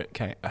career there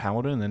at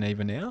Hamilton, and then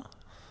even now?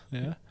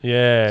 Yeah.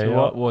 Yeah.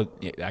 So what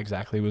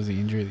exactly was the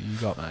injury that you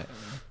got, mate?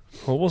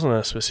 Well, it wasn't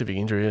a specific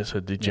injury, it's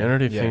a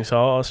degenerative thing,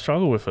 so I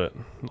struggle with it.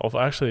 I've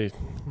actually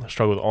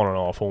struggled on and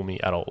off all my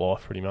adult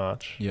life pretty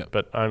much,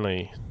 but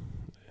only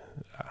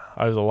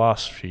over the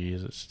last few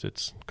years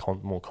it's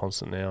more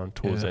constant now, and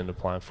towards the end of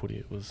playing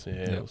footy it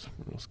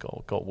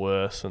got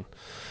worse,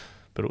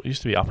 but it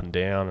used to be up and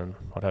down, and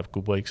I'd have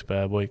good weeks,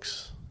 bad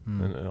weeks,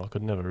 and I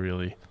could never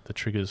really, the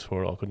triggers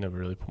for it, I could never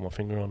really put my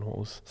finger on what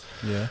was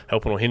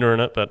helping or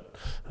hindering it, but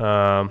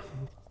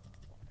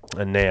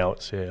and now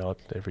it's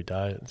every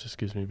day it just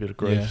gives me a bit of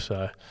grief.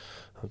 So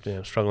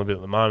I'm struggling a bit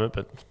at the moment,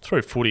 but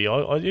through footy,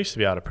 I used to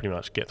be able to pretty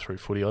much get through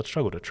footy. I'd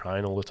struggle to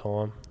train all the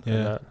time.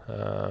 Yeah.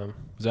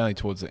 Was it only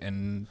towards the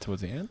end?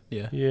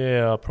 Yeah.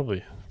 Yeah,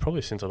 probably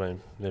since I've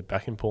been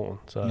back in Portland.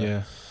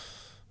 So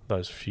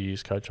those few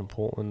years coaching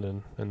Portland,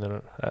 and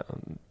then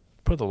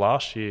probably the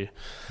last year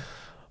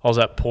I was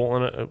at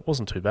Portland. It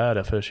wasn't too bad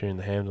our first year in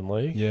the Hampden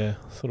League. Yeah.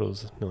 I thought it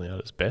was nearly at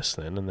its best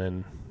then, and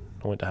then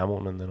I went to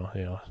Hamilton, and then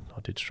I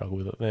did struggle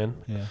with it then.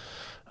 Yeah.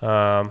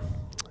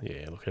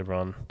 Look,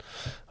 everyone,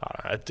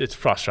 it's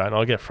frustrating.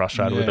 I get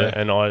frustrated with it,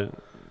 and I'm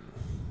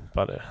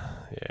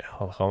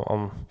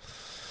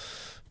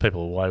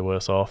people are way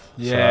worse off.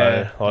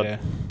 Yeah. So I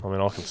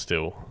mean, I can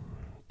still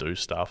do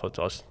stuff.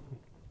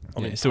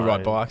 You still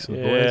ride bikes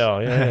with the boys? Yeah,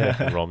 I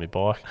can ride my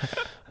bike.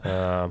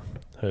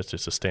 Hurts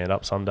just to stand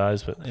up some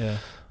days, but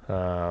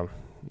and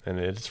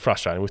it's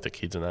frustrating with the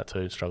kids and that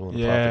too, struggling to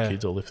play with the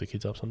kids or lift the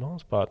kids up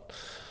sometimes. But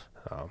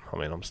I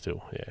mean, I've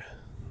still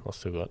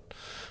got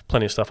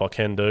plenty of stuff I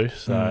can do,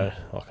 so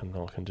I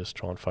can just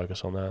try and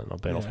focus on that. And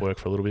I've been off work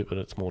for a little bit, but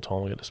it's more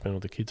time I get to spend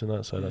with the kids and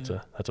that, so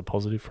that's a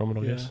positive from it,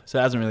 I guess. So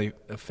it hasn't really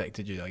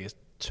affected you, I guess,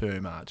 too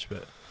much,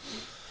 but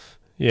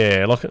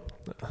yeah, like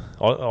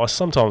I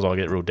sometimes I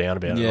get real down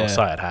about it. And I'll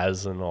say it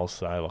has, and I'll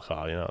say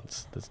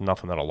there's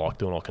nothing that I like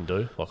doing I can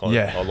do. Like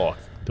I like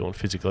doing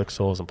physical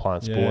exercise and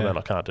playing sport, and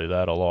I can't do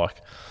that. I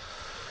like.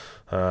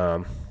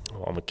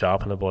 I'm a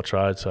carpenter by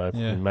trade, so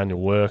manual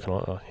work,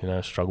 and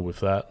I struggle with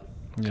that.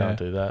 Can't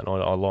do that,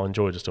 and I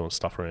enjoy just doing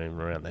stuff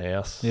around the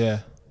house. Yeah,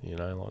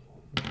 like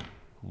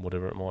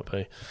whatever it might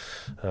be,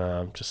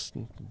 just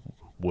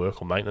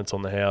work or maintenance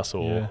on the house,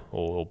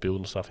 or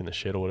building stuff in the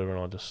shed or whatever.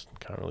 And I just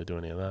can't really do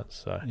any of that.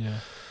 So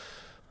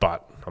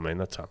but I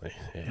mean it's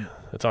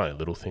only a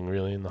little thing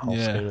really in the whole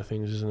scheme of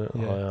things, isn't it?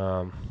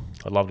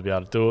 I'd love to be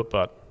able to do it,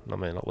 but I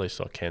mean at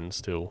least I can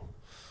still.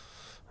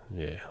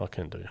 Yeah, I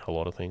can do a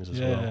lot of things as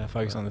well. Yeah,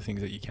 focus on the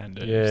things that you can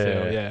do.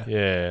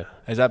 Yeah.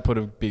 Has that put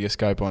a bigger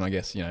scope on, I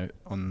guess,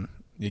 on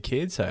your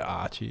kids, so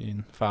Archie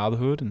and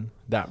fatherhood and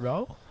that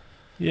role?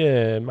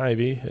 Yeah,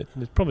 maybe. It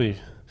probably...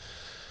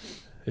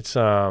 It's...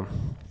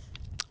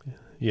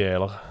 Yeah,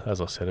 like,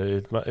 as I said,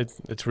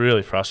 it's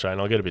really frustrating.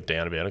 I get a bit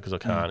down about it because I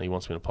can't. He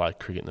wants me to play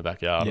cricket in the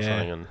backyard or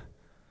something, and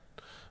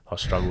I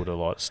struggle to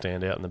like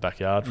stand out in the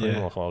backyard for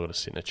him. Like I've got to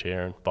sit in a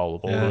chair and bowl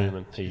the ball to him,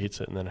 and he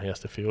hits it, and then he has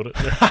to field it.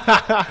 It's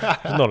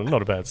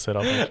not a bad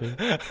setup actually.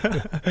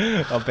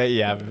 I'll bet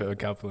you have a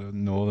couple of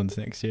Northerns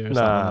next year or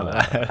something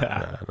like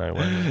that. No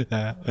way.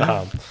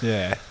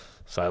 Yeah.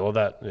 So like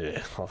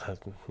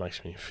that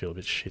makes me feel a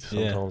bit shit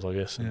sometimes, I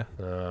guess.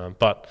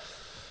 But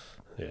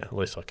yeah, at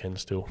least I can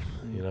still,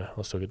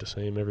 I still get to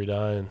see him every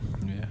day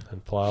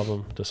and play with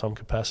him to some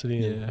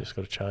capacity. And you just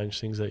got to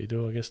change things that you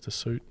do, I guess, to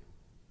suit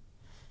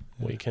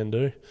what you can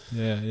do.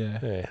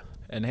 Yeah.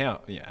 And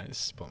how,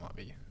 this might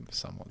be a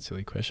somewhat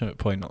silly question, but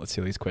probably not the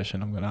silliest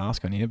question I'm going to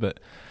ask on here, but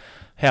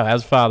how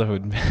has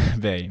fatherhood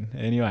been?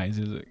 Anyways,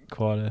 is it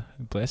quite a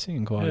blessing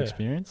and quite an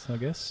experience, I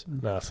guess?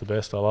 No, it's the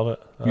best. I love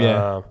it.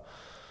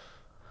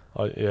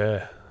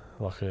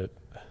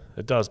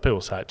 It does.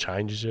 People say it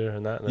changes you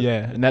and that.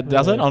 And that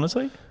does it,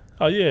 honestly?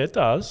 Oh, yeah, it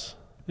does.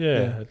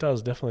 Yeah, it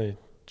does definitely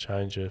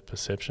change your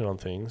perception on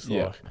things.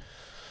 Like,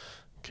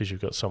 because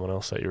you've got someone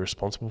else that you're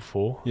responsible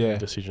for. Yeah.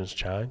 Decisions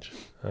change.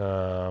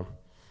 But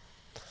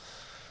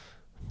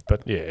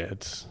yeah,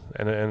 it's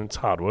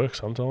hard work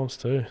sometimes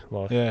too.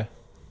 Like, they're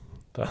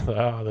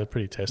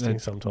pretty testing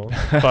sometimes.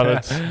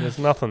 But there's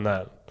nothing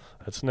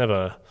it's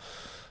never.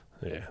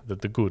 Yeah,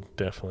 the good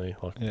definitely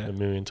a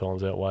million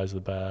times outweighs the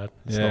bad.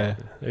 It's not,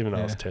 even though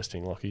it's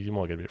testing, like you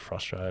might get a bit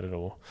frustrated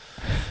or,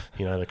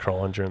 they're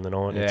crying during the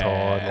night and you're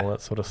tired and all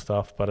that sort of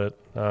stuff. But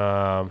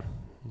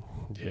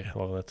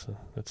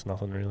that's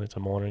nothing really. It's a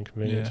minor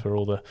inconvenience for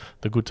all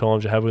the good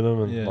times you have with them,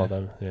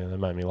 and they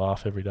make me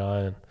laugh every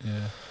day.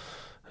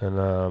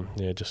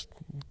 And just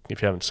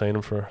if you haven't seen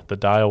them for the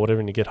day or whatever,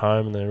 and you get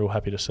home and they're real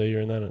happy to see you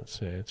and that, it's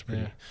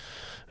pretty.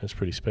 It's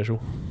pretty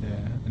special. Yeah,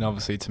 and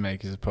obviously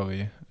Tamika is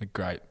probably a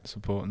great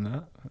support in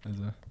that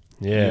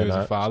as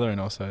a father and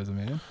also as a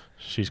man.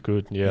 She's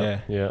good.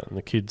 Yeah. And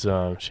the kids,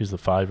 she's the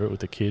favourite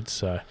with the kids,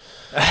 so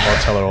I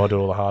tell her I do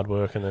all the hard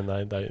work, and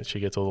then she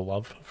gets all the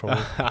love from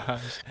me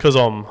because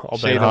I've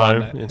been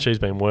home and she's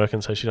been working,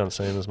 so she doesn't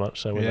see them as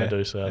much. So when they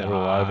do, so they're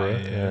all over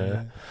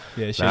it.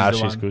 Yeah,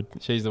 she's good.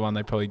 She's the one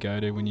they probably go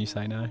to when you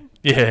say no.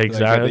 Yeah,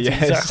 exactly.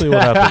 That's exactly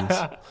what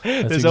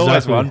happens. There's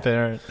always one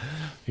parent.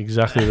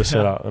 Exactly the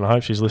setup, and I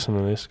hope she's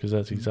listening to this because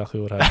that's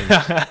exactly what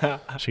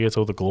happens. She gets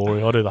all the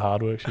glory. I do the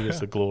hard work. She gets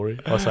the glory.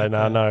 I say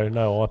no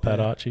iPad,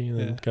 Archie, and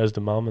then goes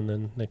to mum, and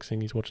then next thing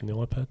he's watching the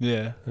iPad.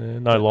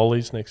 No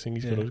lollies. Next thing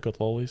he's got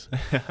lollies.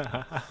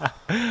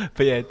 But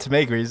yeah,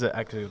 Tamika is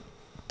actually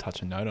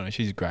touch a note on it.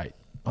 She's a great,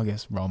 I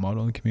guess, role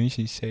model in the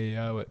community. She's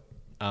CEO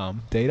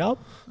at D-Dub.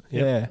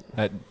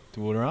 At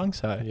Woorong.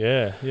 So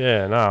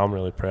no, I'm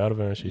really proud of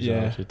her. She's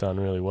done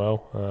really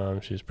well.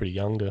 She's pretty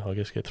young to, I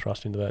guess, get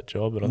thrust into that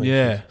job, but I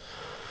think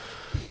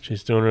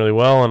she's doing really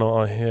well. And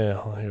I hear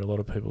a lot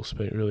of people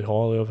speak really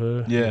highly of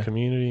her in the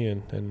community,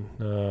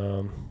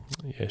 and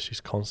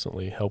she's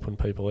constantly helping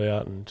people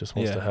out and just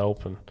wants to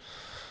help. And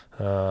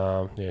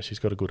she's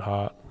got a good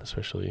heart,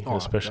 especially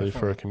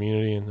for a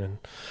community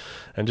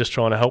and just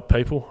trying to help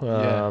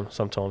people.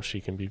 Sometimes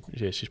she can be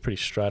she's pretty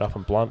straight up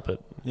and blunt,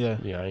 but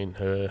in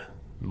her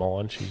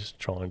mind she's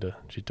doing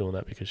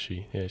that because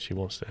she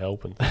wants to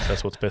help and thinks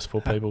that's what's best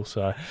for people.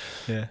 So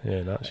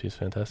she's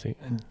fantastic.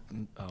 And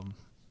I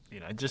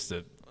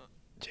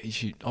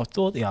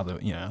thought the other,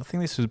 I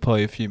think this was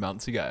probably a few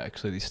months ago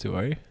actually, this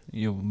story.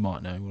 You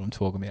might know what I'm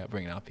talking about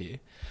bringing up here.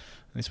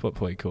 This is what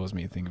probably caused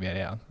me to think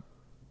about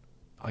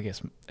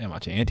how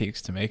much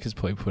antics Tamika's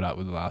probably put up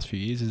with the last few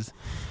years. Is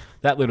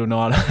that little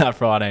night, that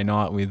Friday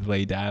night with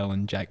Lee Dale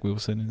and Jack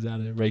Wilson, is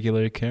that a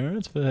regular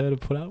occurrence for her to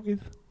put up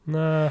with?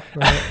 No.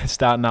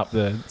 starting up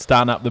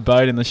the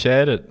boat in the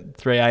shed at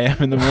 3 a.m.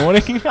 in the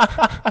morning.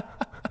 I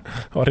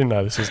didn't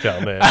know this was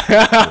going there.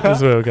 This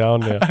is where we're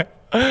going now.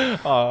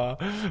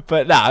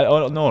 But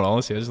no, not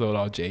honestly, I just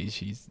thought,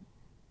 she's,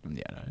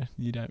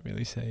 you don't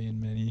really see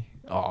in many,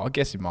 I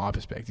guess in my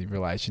perspective,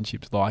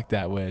 relationships like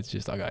that where it's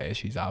just like,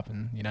 she's up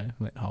and,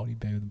 let Holty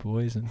be with the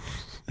boys and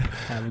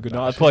have a good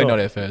night. It's probably not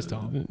her first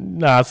time.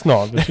 No, it's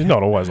not, but she's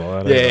not always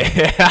like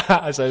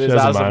that. So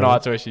there's some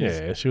nights where she's...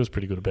 Yeah, she was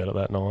pretty good about it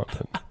that night.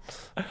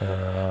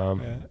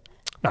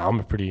 But,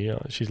 I'm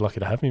she's lucky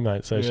to have me,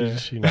 mate, so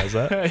she knows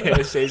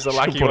that. She's the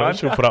lucky one.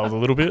 She'll put up with a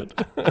little bit.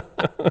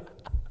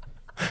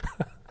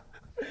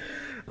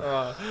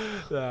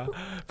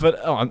 But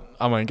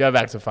I mean, go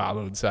back to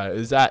fatherhood. So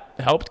has that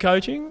helped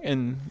coaching?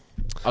 And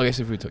I guess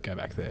if we go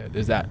back there,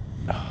 does that,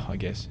 I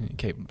guess,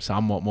 keep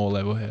somewhat more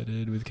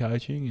level-headed with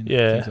coaching and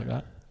things like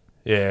that?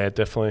 Yeah,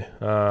 definitely.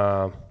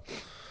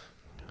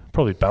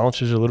 Probably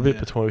balances you a little bit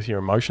between with your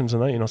emotions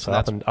and that. You're not so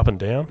up and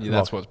down. Yeah,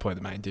 that's what's probably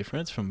the main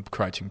difference from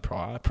coaching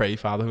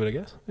pre-fatherhood, I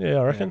guess. Yeah,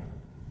 I reckon.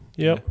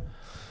 Yep.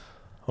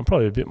 I'm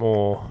probably a bit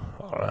more.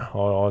 I don't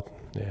know.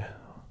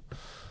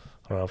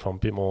 I don't know if I'm a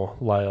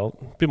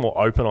bit more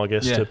open, I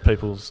guess, to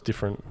people's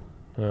different.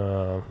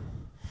 I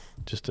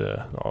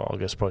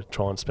guess probably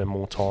try and spend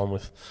more time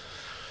with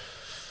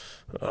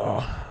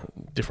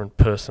different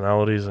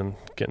personalities and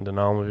getting to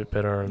know them a bit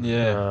better, and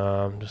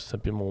Yeah. just a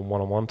bit more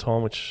one-on-one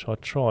time, which I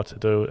try to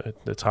do.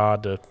 It's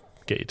hard to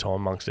get your time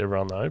amongst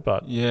everyone though,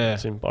 but Yeah. I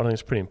think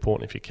it's pretty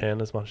important if you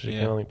can, as much as you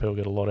Yeah. can. I think people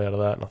get a lot out of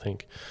that, and I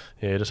think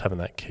just having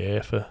that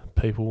care for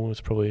people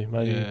is probably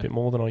maybe a bit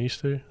more than I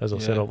used to. As I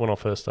said, when I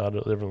first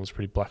started, everyone was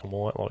pretty black and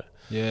white. Like,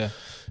 you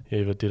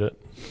either did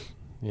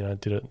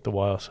it the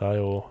way I say,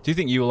 or Do you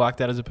think you were like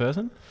that as a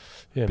person?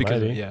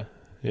 maybe.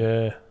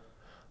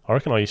 I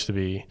reckon I used to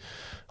be.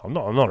 I'm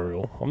not a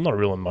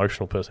real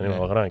emotional person anyway.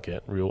 Yeah. Like, I don't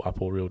get real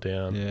up or real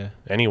down. Yeah.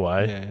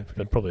 Anyway, Yeah.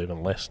 but probably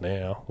even less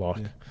now.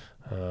 Like,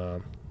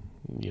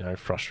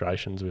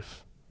 frustrations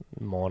with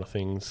minor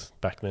things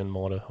back then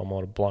I might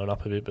have blown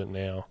up a bit, but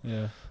now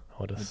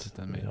I just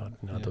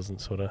it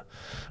doesn't sort of.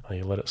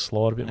 You let it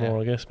slide a bit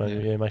more, I guess.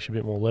 Maybe makes you a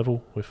bit more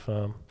level with.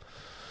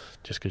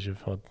 Just because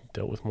I've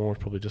dealt with more,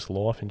 it's probably just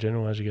life in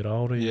general. As you get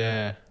older,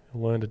 you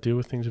learn to deal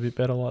with things a bit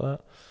better like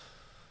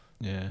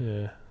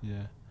that.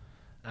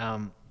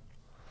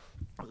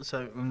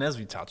 So as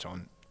we touch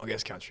on, I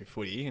guess, country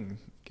footy, and I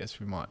guess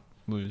we might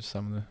lose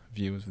some of the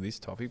viewers with this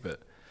topic, but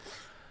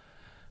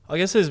I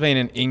guess there's been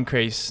an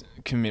increased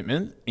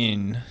commitment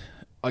in,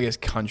 I guess,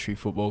 country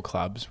football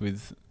clubs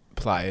with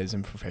players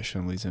and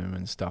professionalism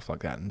and stuff like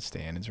that, and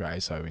standards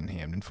raised. So in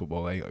Hampden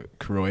Football League, like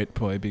Croydon,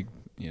 probably a big,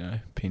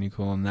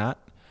 pinnacle on that.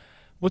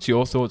 What's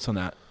your thoughts on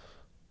that?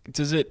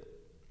 Do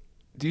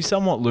you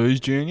somewhat lose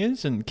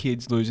juniors and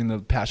kids losing the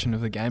passion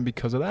of the game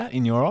because of that,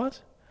 in your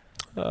eyes?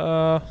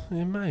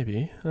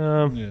 Maybe.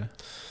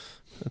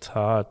 It's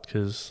hard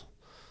because,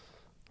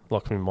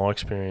 like in my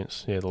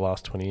experience, the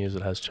last 20 years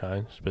it has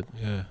changed, but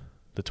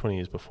the 20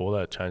 years before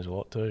that it changed a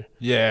lot too.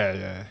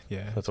 Yeah.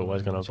 That's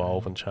always going to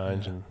evolve and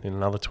change, and in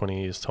another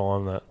 20 years'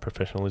 time, that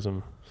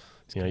professionalism,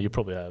 you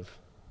probably have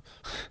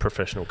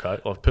professional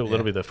coach, like people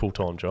that'll be their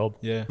full-time job.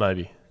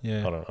 Maybe.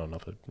 I don't know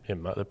if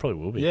there probably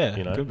will be.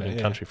 Could be, in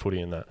country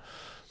footy and that.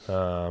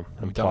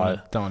 And don't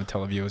want to tell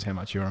the viewers how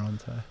much you're on,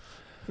 so.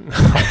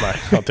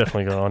 Mate, I'll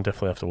definitely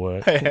have to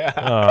work. But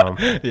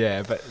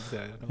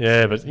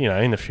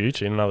in the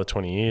future, in another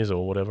 20 years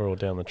or whatever, or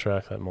down the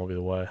track, that might be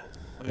the way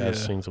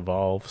as things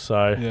evolve.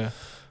 So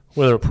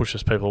whether it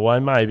pushes people away,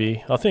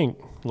 maybe. I think,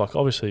 like,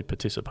 obviously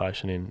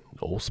participation in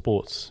all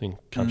sports in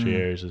country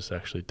areas has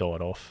actually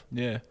died off.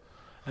 Yeah,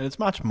 and it's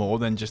much more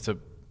than just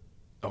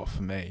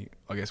for me,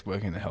 I guess,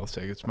 working in the health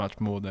sector, it's much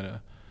more than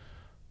a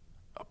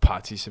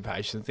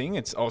participation thing.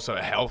 It's also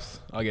a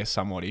health, I guess,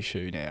 somewhat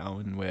issue now,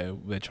 and where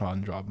we're trying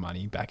to drive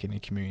money back into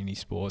community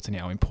sports and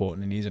how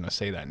important it is. And I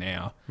see that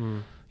now,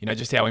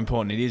 just how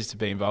important it is to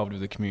be involved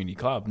with a community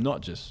club,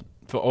 not just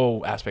for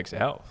all aspects of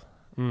health,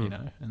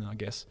 and I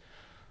guess,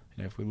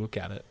 if we look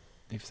at it,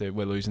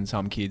 we're losing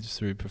some kids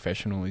through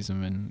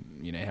professionalism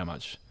and, how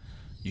much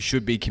you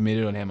should be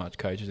committed on how much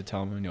coaches are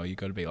telling them, you've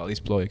got to be like this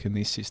bloke in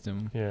this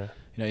system.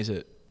 Is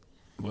it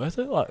worth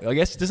it? Like, I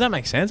guess, does that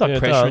make sense? Like,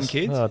 pressuring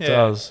kids? It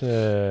does,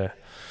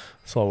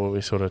 It's like what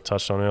we sort of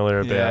touched on earlier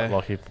about,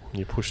 like,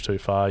 you push too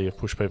far, you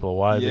push people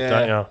away, but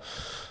don't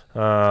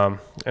you?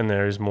 And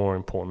there is more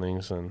important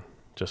things than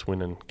just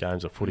winning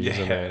games of footy,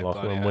 isn't there?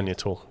 Like, when you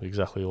talk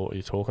exactly what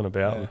you're talking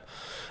about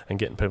and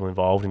getting people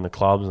involved in the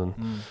clubs,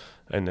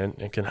 and then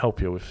it can help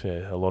you with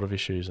a lot of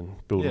issues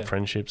and building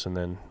friendships, and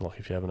then, like,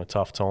 if you're having a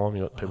tough time,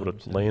 you've got people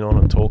 100%. To lean on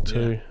and talk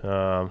to.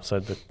 So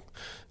that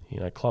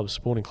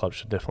sporting clubs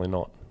should definitely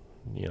not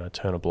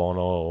turn a blind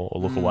eye or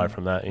look away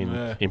from that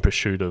in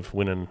pursuit of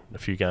winning a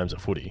few games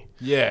of footy.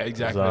 Yeah,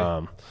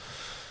 exactly.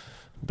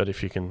 But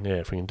if we can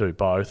do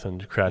both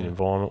and create an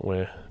environment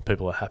where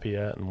people are happy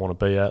at and want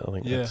to be at, I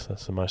think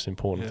that's the most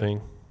important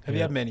thing. Have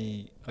you had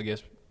many, I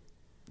guess,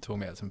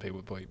 talking about some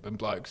people, but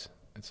blokes,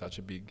 it's such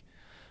a big,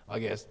 I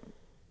guess,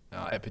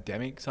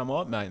 epidemic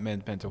somewhat,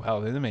 mental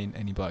health. I mean,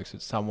 any blokes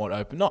that's somewhat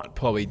open, not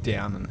probably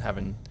down and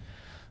having,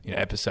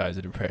 episodes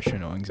of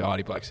depression or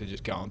anxiety, blokes are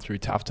just going through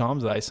tough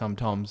times. Are they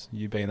sometimes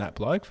you being that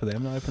bloke for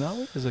them to open up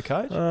with as a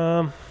coach?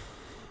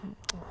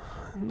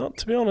 Not,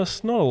 to be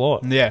honest, not a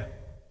lot. Yeah.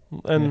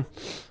 And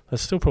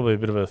there's still probably a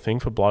bit of a thing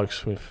for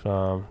blokes with,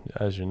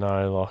 as you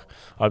know, like,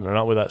 opening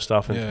up with that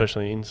stuff, and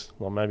especially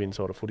maybe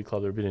inside a footy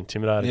club, they're a bit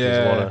intimidated.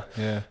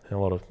 There's a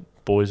lot of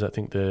boys that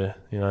think they're,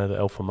 the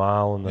alpha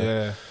male,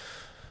 and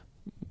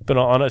but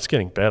I know it's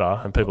getting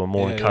better, and people are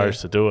more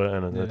encouraged to do it,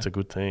 and it's a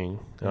good thing.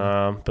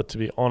 But to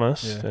be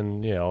honest,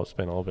 and I've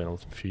been a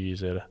few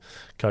years out of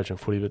coaching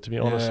footy, but to be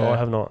honest, I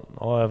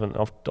haven't.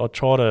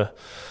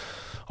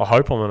 I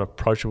hope I'm an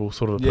approachable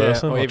sort of a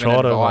person. Or even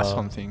advice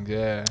on things.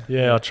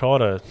 I try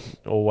to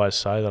always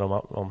say that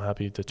I'm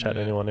happy to chat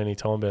to anyone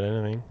anytime about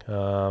anything.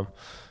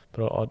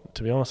 But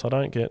to be honest, I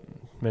don't get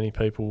many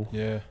people,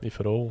 if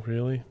at all,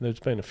 really. There's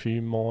been a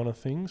few minor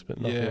things,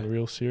 but nothing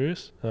real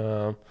serious.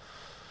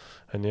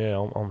 And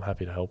I'm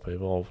happy to help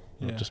people.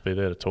 I'll just be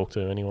there to talk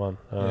to anyone.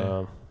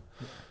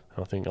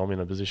 I think I'm in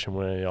a position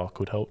where I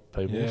could help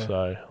people,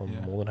 so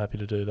I'm more than happy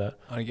to do that.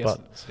 I guess,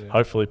 but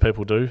hopefully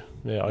people do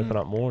open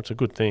up more. It's a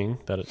good thing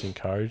that it's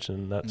encouraged,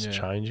 and that's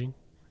changing.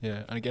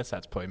 Yeah, and I guess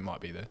that's probably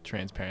might be the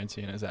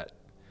transparency, and is that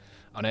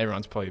I know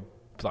everyone's probably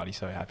bloody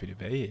so happy to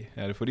be here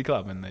at a footy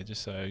club, and they're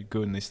just so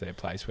good, and this is their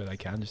place where they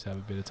can just have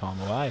a bit of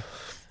time away.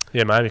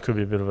 Yeah, maybe it could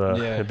be a bit of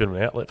an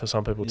outlet for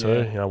some people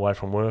too. You know, away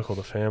from work or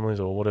the families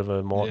or whatever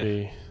it might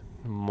be.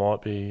 They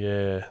might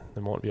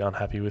be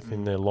unhappy with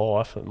in their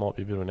life. It might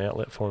be a bit of an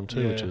outlet for them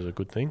too, which is a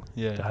good thing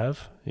to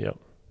have. Yep.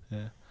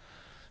 Yeah.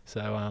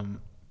 So I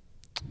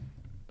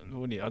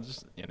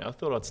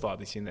thought I'd slide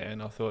this in there,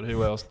 and I thought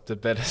who else to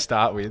better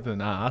start with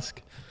and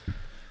ask.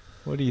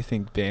 What do you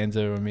think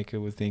Banza or Mika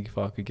would think if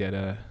I could get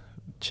a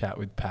chat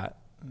with Pat,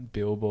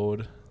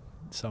 billboard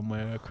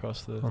somewhere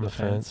across the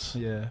fence?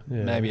 Yeah.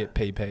 Maybe at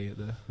PP at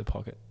the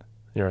pocket.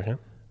 You reckon?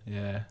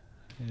 Yeah.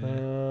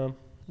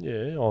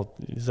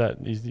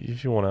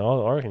 If you want to,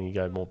 I reckon you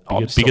go more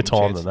bigger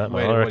time than that,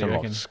 mate. I reckon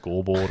like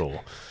scoreboard or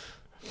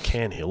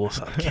Can Hill or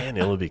something. Can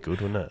Hill would be good,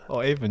 wouldn't it?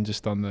 Or even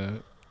just on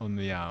the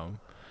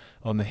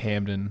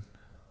Hampden,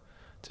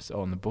 just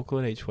on the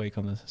booklet each week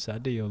on the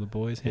Saturday or the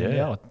boys.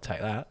 Yeah, I'll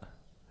take that.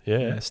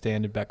 Yeah,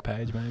 standard back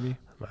page maybe.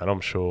 Mate,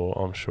 I'm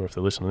sure if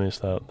they're listening to this,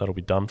 that'll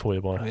be done for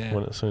you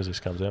as soon as this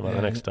comes out, mate.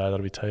 The next day that'll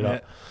be teed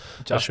up.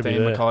 Justine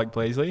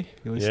McCulloch-Bleasley,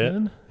 you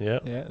listening? Yeah.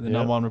 The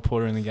number one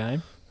reporter in the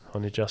game.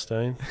 On your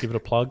Justine, give it a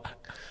plug.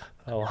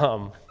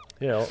 Or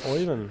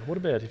even what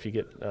about if you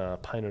get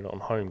painted on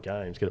home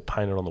games? Get it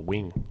painted on the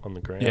wing on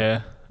the ground.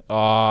 Yeah.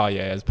 Oh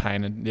yeah, it's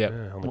painted. Yep.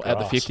 Yeah, at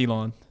the 50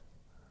 line.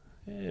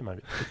 Yeah,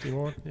 maybe the 50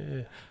 line.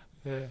 Yeah.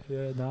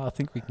 No, I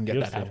think we can get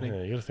that happening.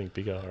 Yeah, you got to think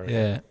bigger.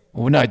 Yeah.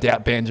 Well, no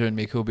doubt Banjo and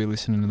Mick will be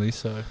listening to this,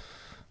 so.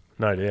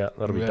 No doubt.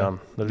 That'll be done.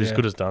 That'll be as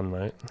good as done,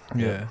 mate.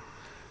 Yeah.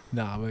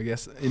 No, but I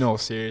guess in all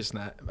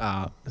seriousness,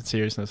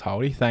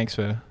 Holty, thanks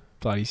for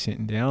bloody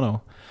sitting down. I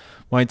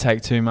won't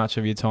take too much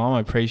of your time. I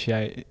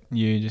appreciate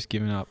you just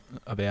giving up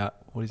about,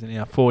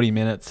 40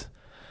 minutes.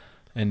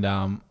 And,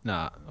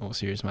 all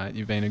serious, mate.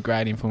 You've been a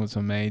great influence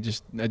on me.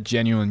 Just a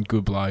genuine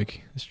good bloke,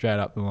 straight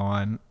up the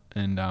line.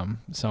 And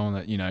someone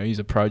that, he's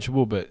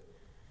approachable, but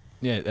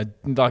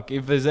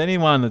if there's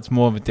anyone that's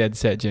more of a dead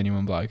set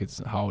genuine bloke, it's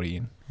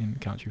Holty in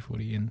country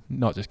footy, and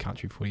not just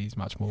country footy. He's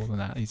much more than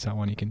that. He's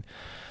someone you can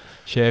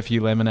share a few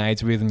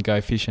lemonades with and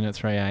go fishing at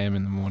 3 a.m.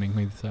 in the morning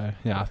with. So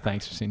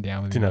thanks for sitting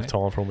down with me. Didn't have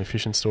time for all my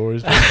fishing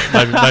stories,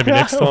 but maybe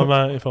next time,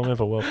 mate, if I'm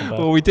ever welcome back.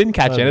 Well, we didn't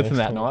catch anything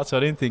that night, so I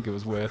didn't think it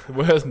was worth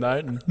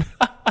noting.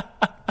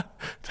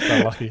 Just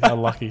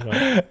unlucky.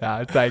 Mate.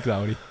 Thanks,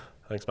 Holty.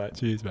 Thanks, mate.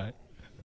 Cheers, mate.